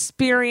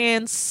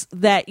experience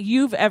that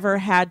you've ever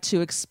had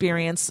to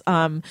experience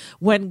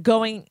when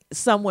going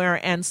somewhere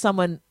and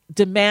someone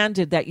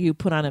demanded that you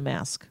put on a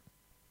mask?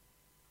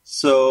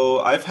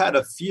 So I've had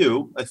a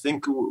few. I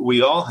think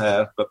we all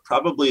have, but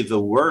probably the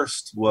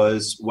worst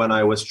was when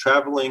I was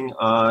traveling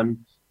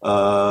on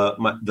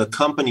the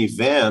company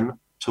van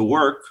to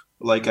work,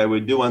 like I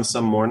would do on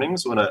some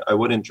mornings when I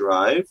wouldn't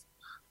drive.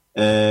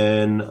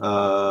 And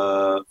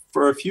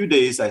for a few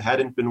days, I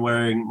hadn't been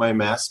wearing my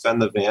mask on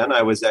the van.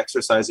 I was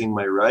exercising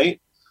my right.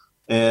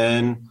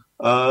 And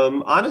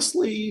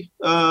honestly,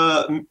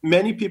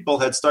 many people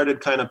had started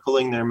kind of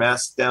pulling their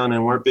masks down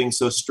and weren't being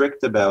so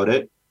strict about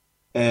it.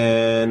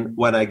 And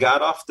when I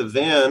got off the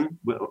van,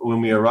 when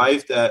we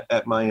arrived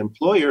at my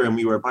employer and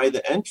we were by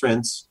the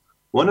entrance,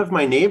 one of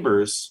my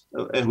neighbors,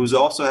 who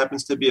also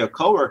happens to be a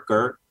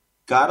coworker,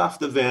 got off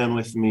the van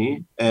with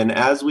me. And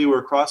as we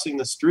were crossing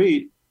the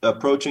street,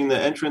 approaching the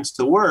entrance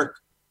to work,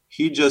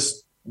 he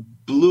just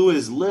blew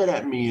his lid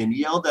at me and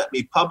yelled at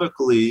me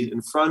publicly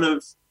in front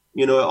of,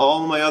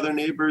 all my other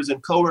neighbors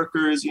and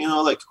coworkers,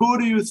 like, who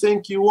do you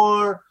think you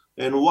are?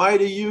 And why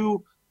do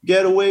you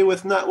get away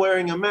with not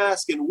wearing a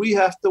mask? And we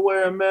have to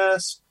wear a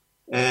mask.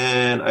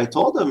 And I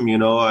told him,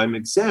 I'm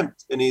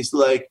exempt. And he's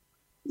like,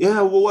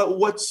 yeah, well,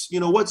 what's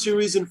your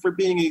reason for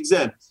being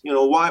exempt?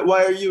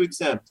 Why are you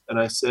exempt? And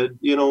I said,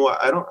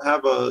 I don't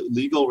have a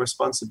legal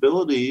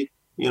responsibility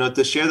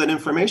to share that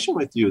information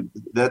with you.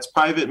 That's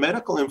private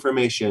medical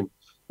information.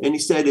 And he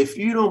said, if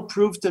you don't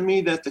prove to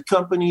me that the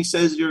company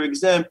says you're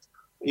exempt,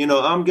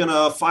 I'm going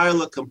to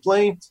file a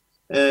complaint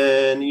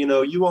and,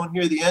 you won't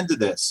hear the end of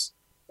this.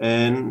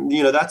 And,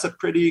 that's a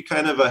pretty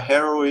kind of a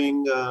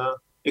harrowing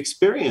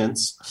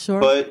experience. Sure.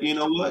 But you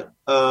know what?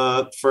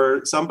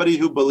 For somebody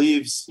who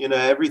believes,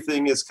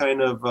 everything is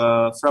kind of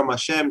from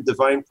Hashem,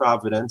 divine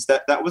providence,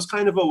 that was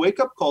kind of a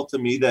wake-up call to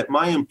me that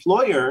my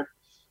employer,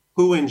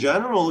 who in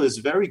general is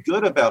very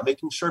good about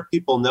making sure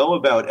people know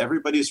about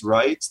everybody's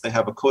rights. They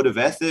have a code of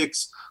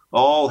ethics.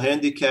 All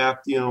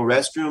handicapped,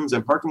 restrooms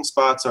and parking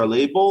spots are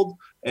labeled,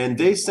 and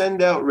they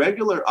send out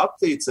regular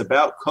updates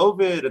about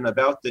COVID and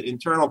about the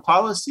internal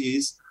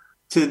policies.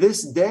 To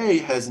this day,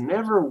 has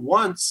never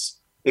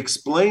once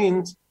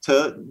explained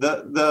to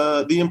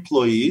the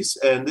employees,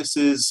 and this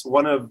is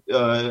one of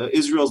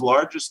Israel's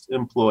largest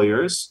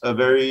employers, a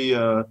very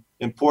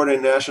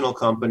important national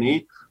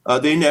company.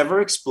 They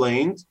never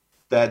explained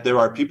that there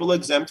are people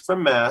exempt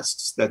from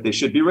masks, that they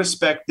should be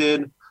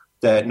respected,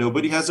 that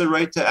nobody has a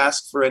right to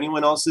ask for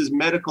anyone else's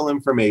medical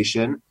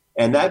information.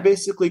 And that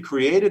basically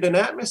created an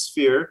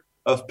atmosphere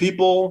of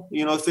people,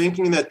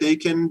 thinking that they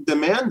can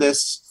demand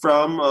this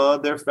from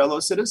their fellow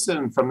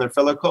citizen, from their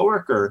fellow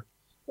coworker.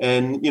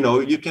 And,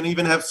 you can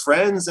even have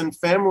friends and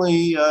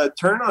family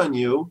turn on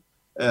you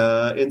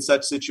in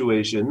such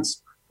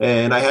situations.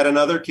 And I had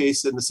another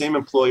case in the same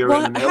employer.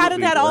 Well, how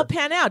did that all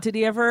pan out? Did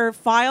he ever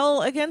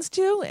file against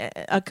you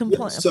a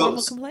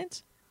formal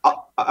complaint?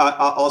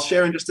 I'll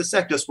share in just a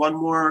sec. Just one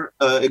more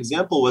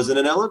example was in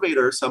an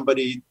elevator.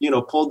 Somebody,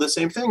 pulled the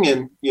same thing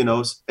and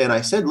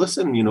I said,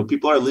 listen,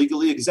 people are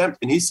legally exempt.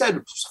 And he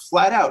said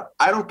flat out,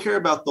 I don't care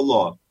about the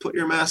law. Put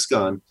your mask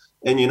on.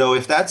 And,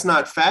 if that's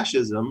not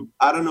fascism,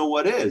 I don't know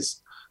what is.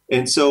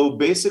 And so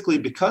basically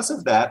because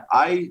of that,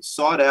 I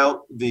sought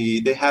out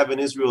they have in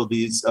Israel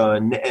these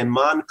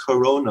Ne'eman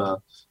Corona,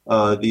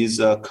 these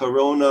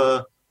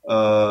Corona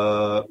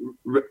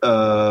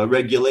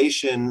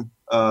regulation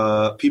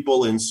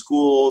people in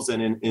schools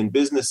and in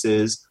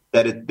businesses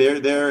that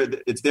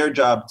it's their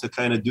job to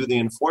kind of do the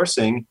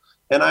enforcing.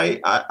 And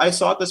I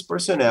sought this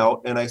person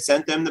out and I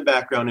sent them the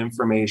background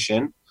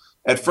information.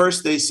 At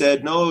first they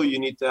said, no, you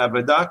need to have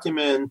a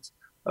document.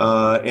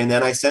 And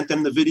then I sent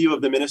them the video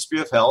of the Ministry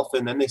of Health.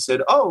 And then they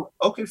said, oh,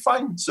 okay,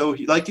 fine. So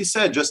like you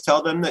said, just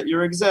tell them that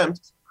you're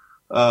exempt.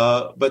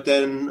 But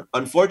then,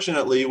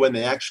 unfortunately, when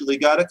they actually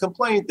got a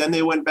complaint, then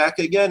they went back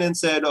again and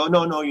said, oh,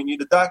 no, you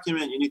need a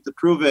document. You need to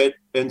prove it.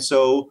 And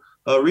so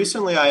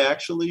recently, I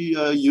actually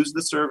used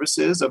the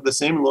services of the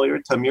same lawyer,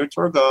 Tamir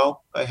Torgal.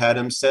 I had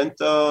him send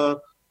a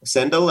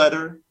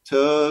letter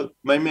to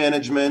my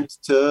management,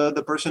 to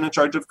the person in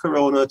charge of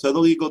Corona, to the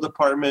legal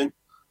department,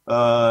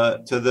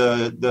 to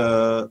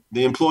the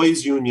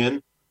employees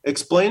union,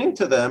 explaining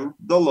to them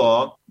the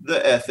law,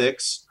 the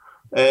ethics,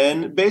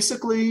 and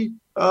basically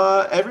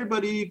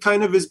everybody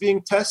kind of is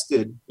being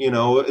tested,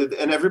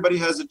 and everybody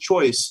has a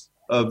choice.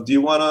 do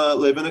you want to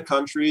live in a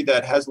country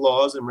that has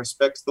laws and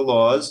respects the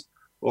laws,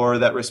 or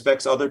that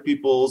respects other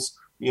people's,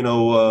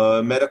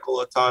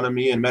 medical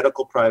autonomy and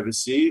medical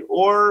privacy,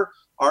 or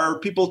are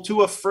people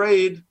too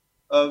afraid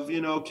of,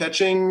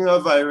 catching a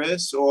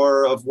virus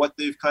or of what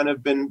they've kind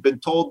of been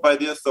told by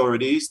the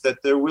authorities, that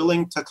they're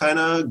willing to kind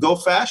of go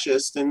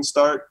fascist and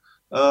start,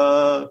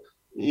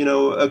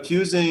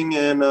 accusing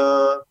and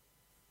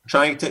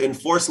trying to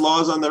enforce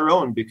laws on their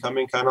own,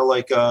 becoming kind of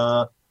like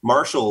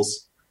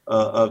marshals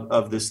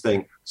of this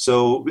thing.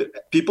 So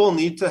people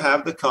need to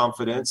have the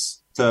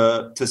confidence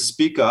to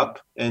speak up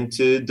and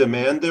to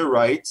demand their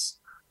rights.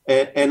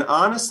 And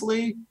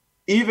honestly,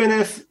 even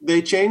if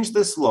they change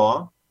this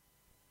law,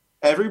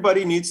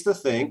 everybody needs to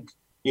think,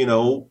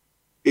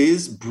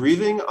 is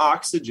breathing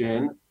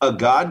oxygen a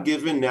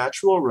God-given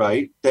natural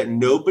right that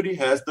nobody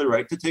has the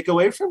right to take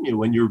away from you?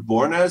 When you're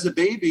born as a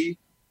baby,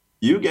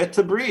 you get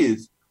to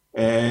breathe.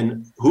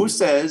 And who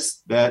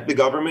says that the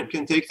government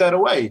can take that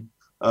away?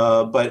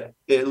 But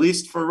at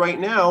least for right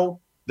now,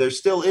 there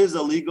still is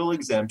a legal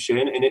exemption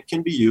and it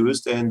can be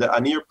used. And the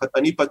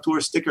Ani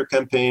Patur sticker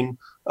campaign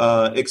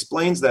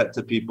explains that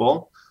to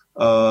people.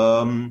 We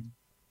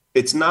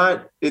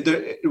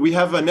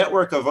have a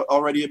network of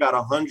already about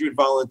 100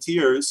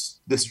 volunteers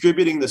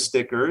distributing the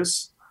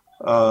stickers.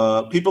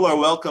 People are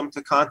welcome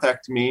to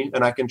contact me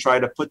and I can try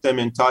to put them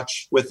in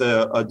touch with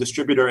a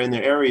distributor in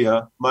the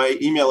area. My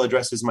email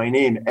address is my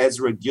name,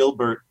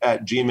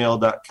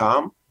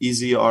 EzraGilbert@gmail.com,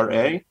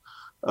 EZRA,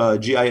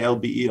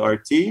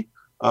 GILBERT.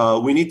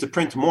 We need to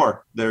print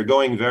more. They're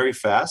going very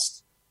fast.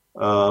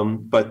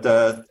 But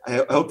I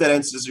hope that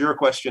answers your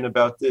question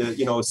about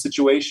the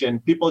situation.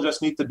 People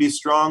just need to be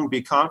strong,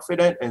 be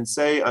confident, and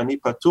say Ani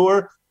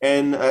Patur.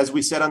 And as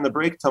we said on the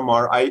break,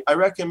 Tamar, I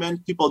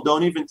recommend people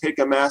don't even take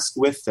a mask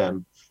with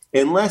them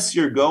unless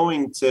you're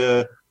going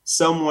to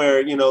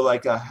somewhere,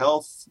 like a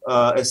health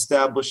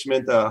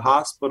establishment, a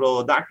hospital,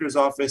 a doctor's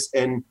office,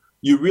 and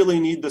you really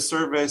need the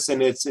service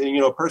and it's,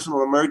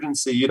 personal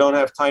emergency. You don't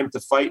have time to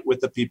fight with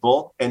the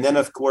people. And then,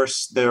 of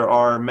course, there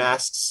are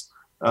masks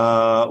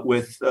that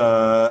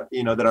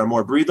are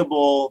more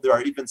breathable. There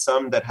are even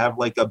some that have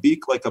like a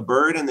beak, like a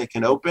bird, and they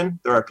can open.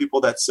 There are people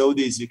that sew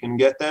these, you can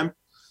get them.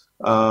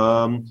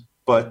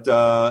 But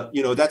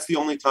that's the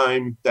only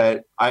time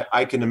that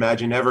I can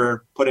imagine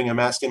ever putting a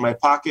mask in my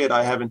pocket.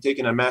 I haven't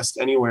taken a mask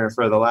anywhere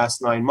for the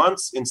last 9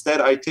 months.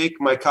 Instead, I take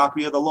my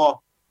copy of the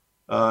law.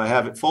 I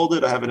have it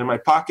folded, I have it in my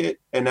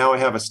pocket, and now I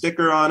have a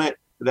sticker on it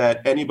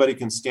that anybody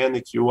can scan the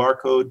QR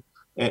code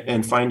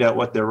and find out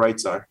what their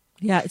rights are.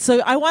 Yeah,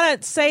 so I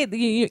want to say that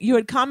you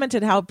had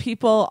commented how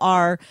people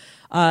are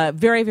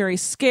very, very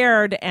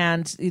scared,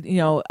 and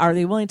are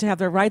they willing to have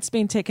their rights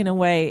being taken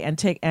away,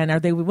 and are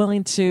they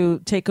willing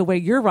to take away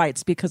your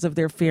rights because of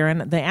their fear?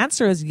 And the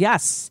answer is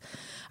yes.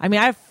 I mean,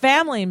 I have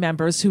family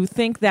members who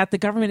think that the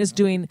government is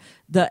doing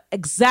the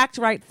exact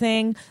right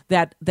thing,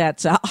 that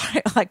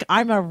like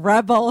I'm a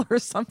rebel or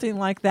something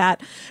like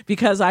that,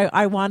 because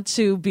I want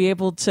to be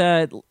able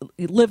to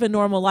live a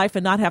normal life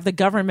and not have the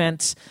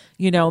government,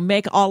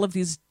 make all of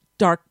these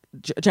dark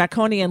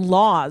draconian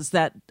laws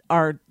that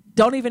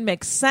don't even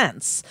make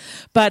sense.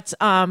 But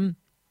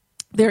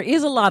there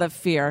is a lot of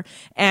fear,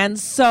 and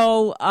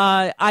so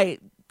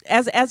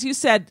as you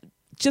said,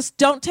 just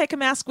don't take a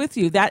mask with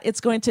you. That it's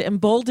going to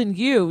embolden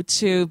you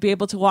to be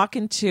able to walk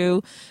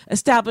into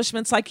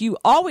establishments like you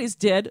always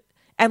did,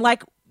 and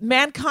like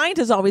mankind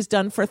has always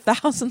done for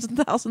thousands and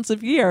thousands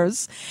of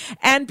years,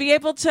 and be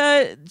able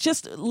to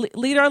just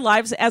lead our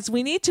lives as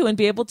we need to and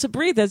be able to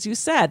breathe, as you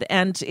said.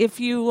 And if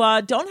you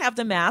don't have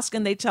the mask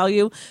and they tell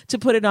you to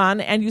put it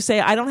on and you say,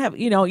 I don't have,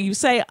 you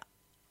say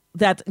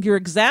that you're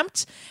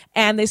exempt,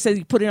 and they say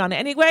you put it on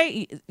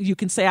anyway, you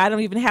can say I don't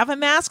even have a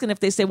mask. And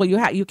if they say, well,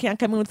 you can't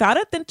come in without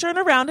it, then turn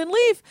around and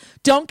leave.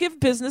 Don't give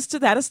business to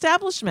that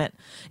establishment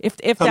if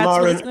that's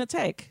what it's going to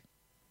take.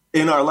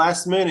 In our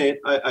last minute,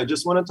 I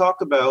just want to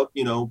talk about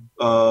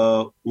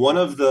one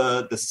of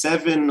the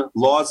 7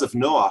 laws of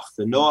Noach,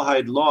 the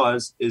Noahide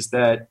laws, is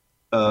that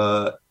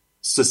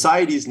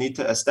societies need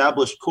to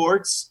establish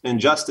courts and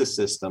justice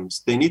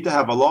systems. They need to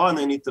have a law and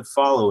they need to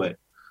follow it.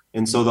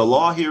 And so the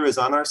law here is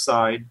on our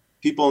side.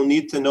 People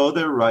need to know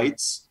their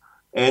rights,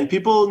 and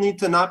people need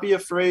to not be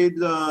afraid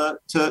to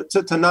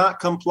not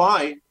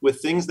comply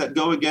with things that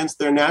go against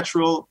their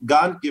natural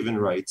God-given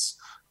rights.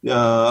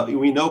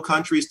 We know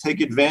countries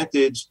take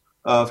advantage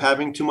of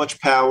having too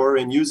much power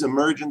and use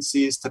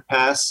emergencies to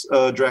pass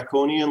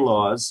draconian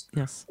laws.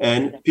 Yes.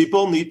 And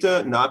people need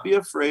to not be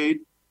afraid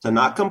to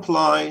not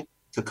comply,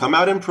 to come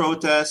out and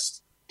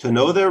protest, to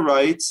know their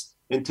rights,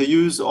 and to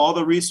use all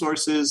the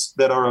resources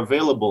that are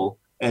available.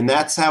 And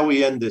that's how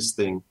we end this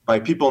thing, by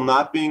people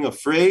not being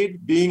afraid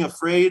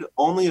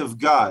only of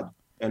God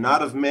and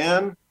not of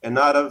man and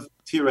not of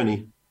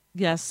tyranny.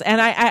 Yes, and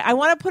I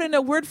want to put in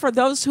a word for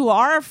those who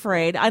are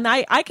afraid. And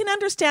I can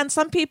understand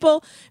some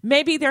people,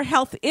 maybe their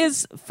health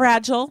is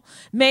fragile.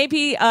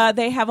 Maybe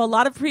they have a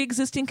lot of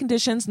pre-existing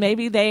conditions.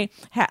 Maybe they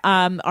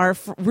are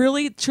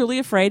really, truly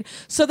afraid.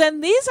 So then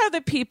these are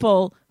the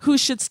people who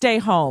should stay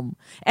home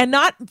and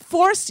not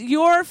force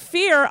your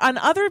fear on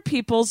other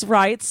people's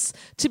rights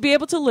to be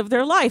able to live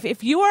their life.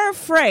 If you are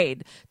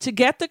afraid to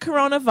get the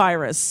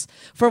coronavirus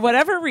for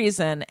whatever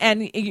reason,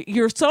 and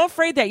you're so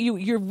afraid that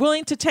you're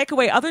willing to take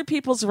away other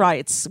people's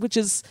rights, which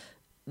is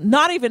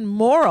not even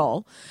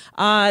moral,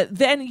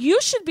 then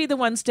you should be the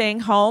one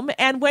staying home.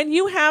 And when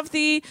you have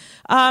the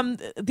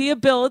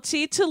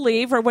ability to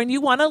leave, or when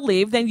you want to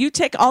leave, then you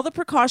take all the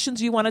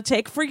precautions you want to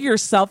take for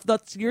yourself.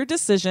 That's your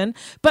decision.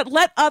 But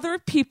let other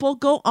people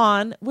go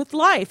on with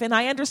life. And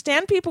I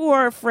understand people who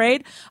are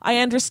afraid. I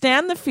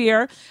understand the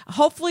fear.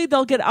 Hopefully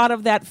they'll get out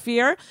of that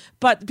fear.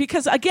 But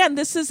because, again,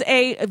 this is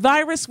a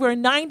virus where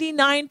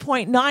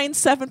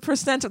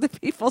 99.97% of the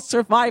people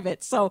survive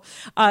it. So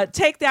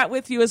take that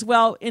with you as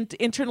well.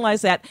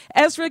 Internalize that.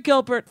 Ezra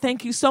Gilbert,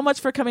 thank you so much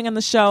for coming on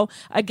the show.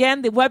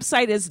 Again, the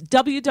website is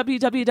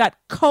www.covil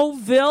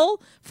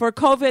for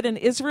COVID in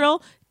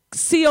Israel,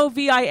 covil.co.il.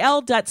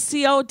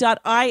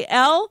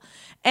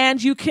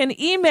 And you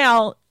can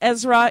email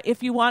Ezra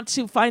if you want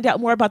to find out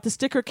more about the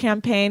sticker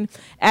campaign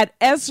at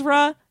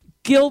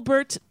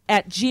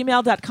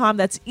EzraGilbert@gmail.com.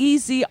 That's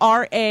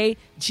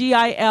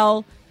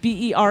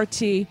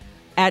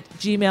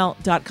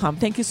EzraGilbert@gmail.com.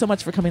 Thank you so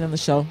much for coming on the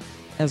show,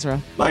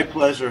 Ezra. My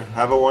pleasure.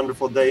 Have a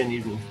wonderful day and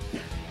evening.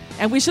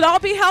 And we should all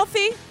be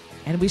healthy,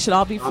 and we should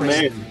all be free.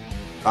 Amen.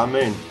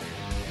 Amen.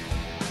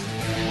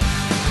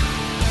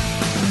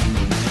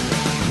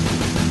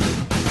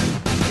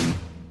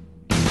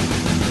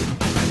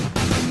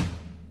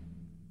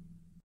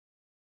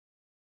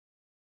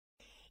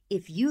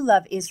 If you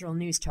love Israel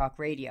News Talk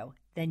Radio,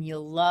 then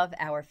you'll love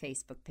our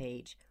Facebook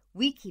page.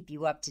 We keep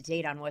you up to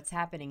date on what's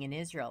happening in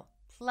Israel,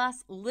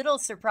 plus little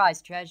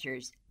surprise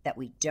treasures that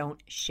we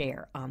don't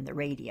share on the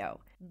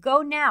radio.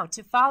 Go now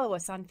to follow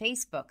us on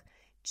Facebook.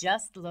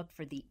 Just look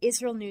for the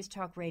Israel News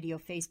Talk Radio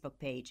Facebook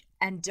page,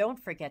 and don't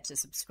forget to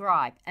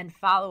subscribe and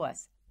follow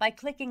us by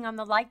clicking on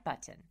the like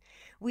button.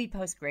 We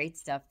post great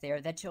stuff there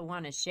that you'll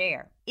want to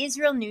share.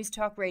 Israel News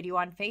Talk Radio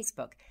on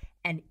Facebook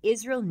and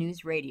Israel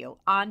News Radio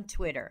on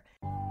Twitter.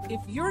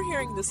 If you're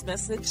hearing this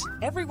message,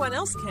 everyone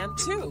else can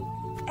too.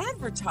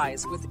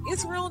 Advertise with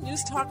Israel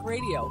News Talk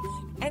Radio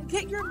and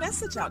get your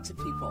message out to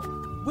people.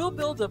 We'll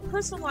build a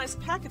personalized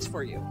package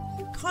for you.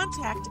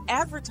 Contact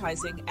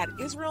advertising at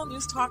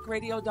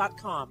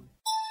israelnewstalkradio.com.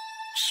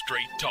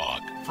 Straight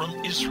talk from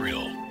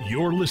Israel.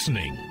 You're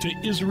listening to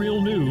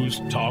Israel News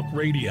Talk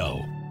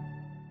Radio.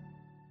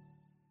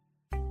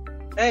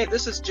 Hey,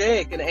 this is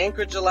Jake in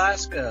Anchorage,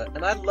 Alaska,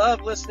 and I love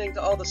listening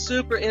to all the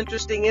super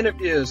interesting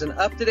interviews and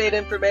up-to-date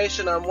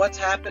information on what's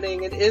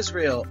happening in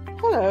Israel.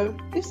 Hello,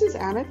 this is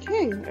Anna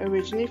King,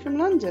 originally from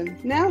London,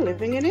 now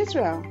living in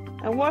Israel.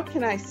 And what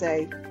can I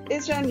say?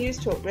 Israel News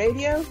Talk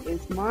Radio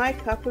is my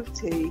cup of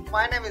tea.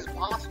 My name is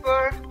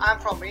Bhaskar. I'm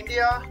from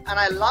India, and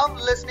I love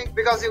listening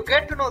because you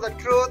get to know the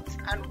truth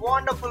and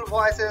wonderful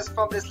voices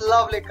from this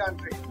lovely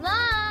country.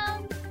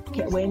 Mom!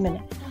 Okay, wait a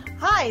minute.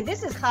 Hi,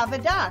 this is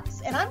Chava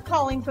Dax, and I'm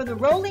calling from the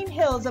rolling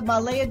hills of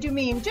Ma'ale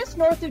Adumim, just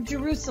north of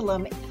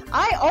Jerusalem.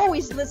 I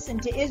always listen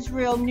to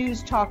Israel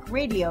News Talk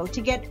Radio to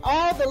get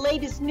all the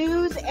latest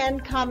news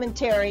and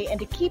commentary and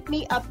to keep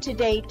me up to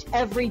date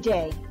every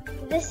day.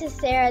 This is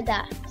Sarah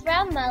Dax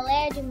from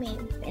Ma'ale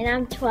Adumim, and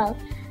I'm 12.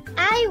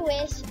 I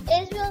wish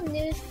Israel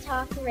News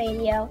Talk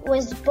Radio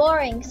was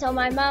boring so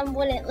my mom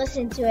wouldn't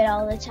listen to it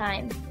all the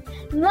time.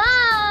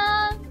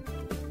 Mom!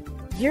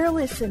 You're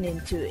listening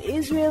to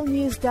Israel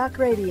News Talk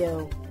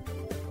Radio.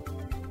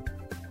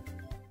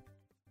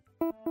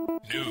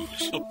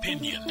 News,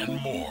 opinion, and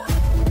more.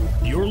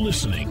 You're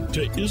listening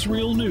to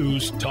Israel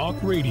News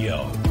Talk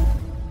Radio.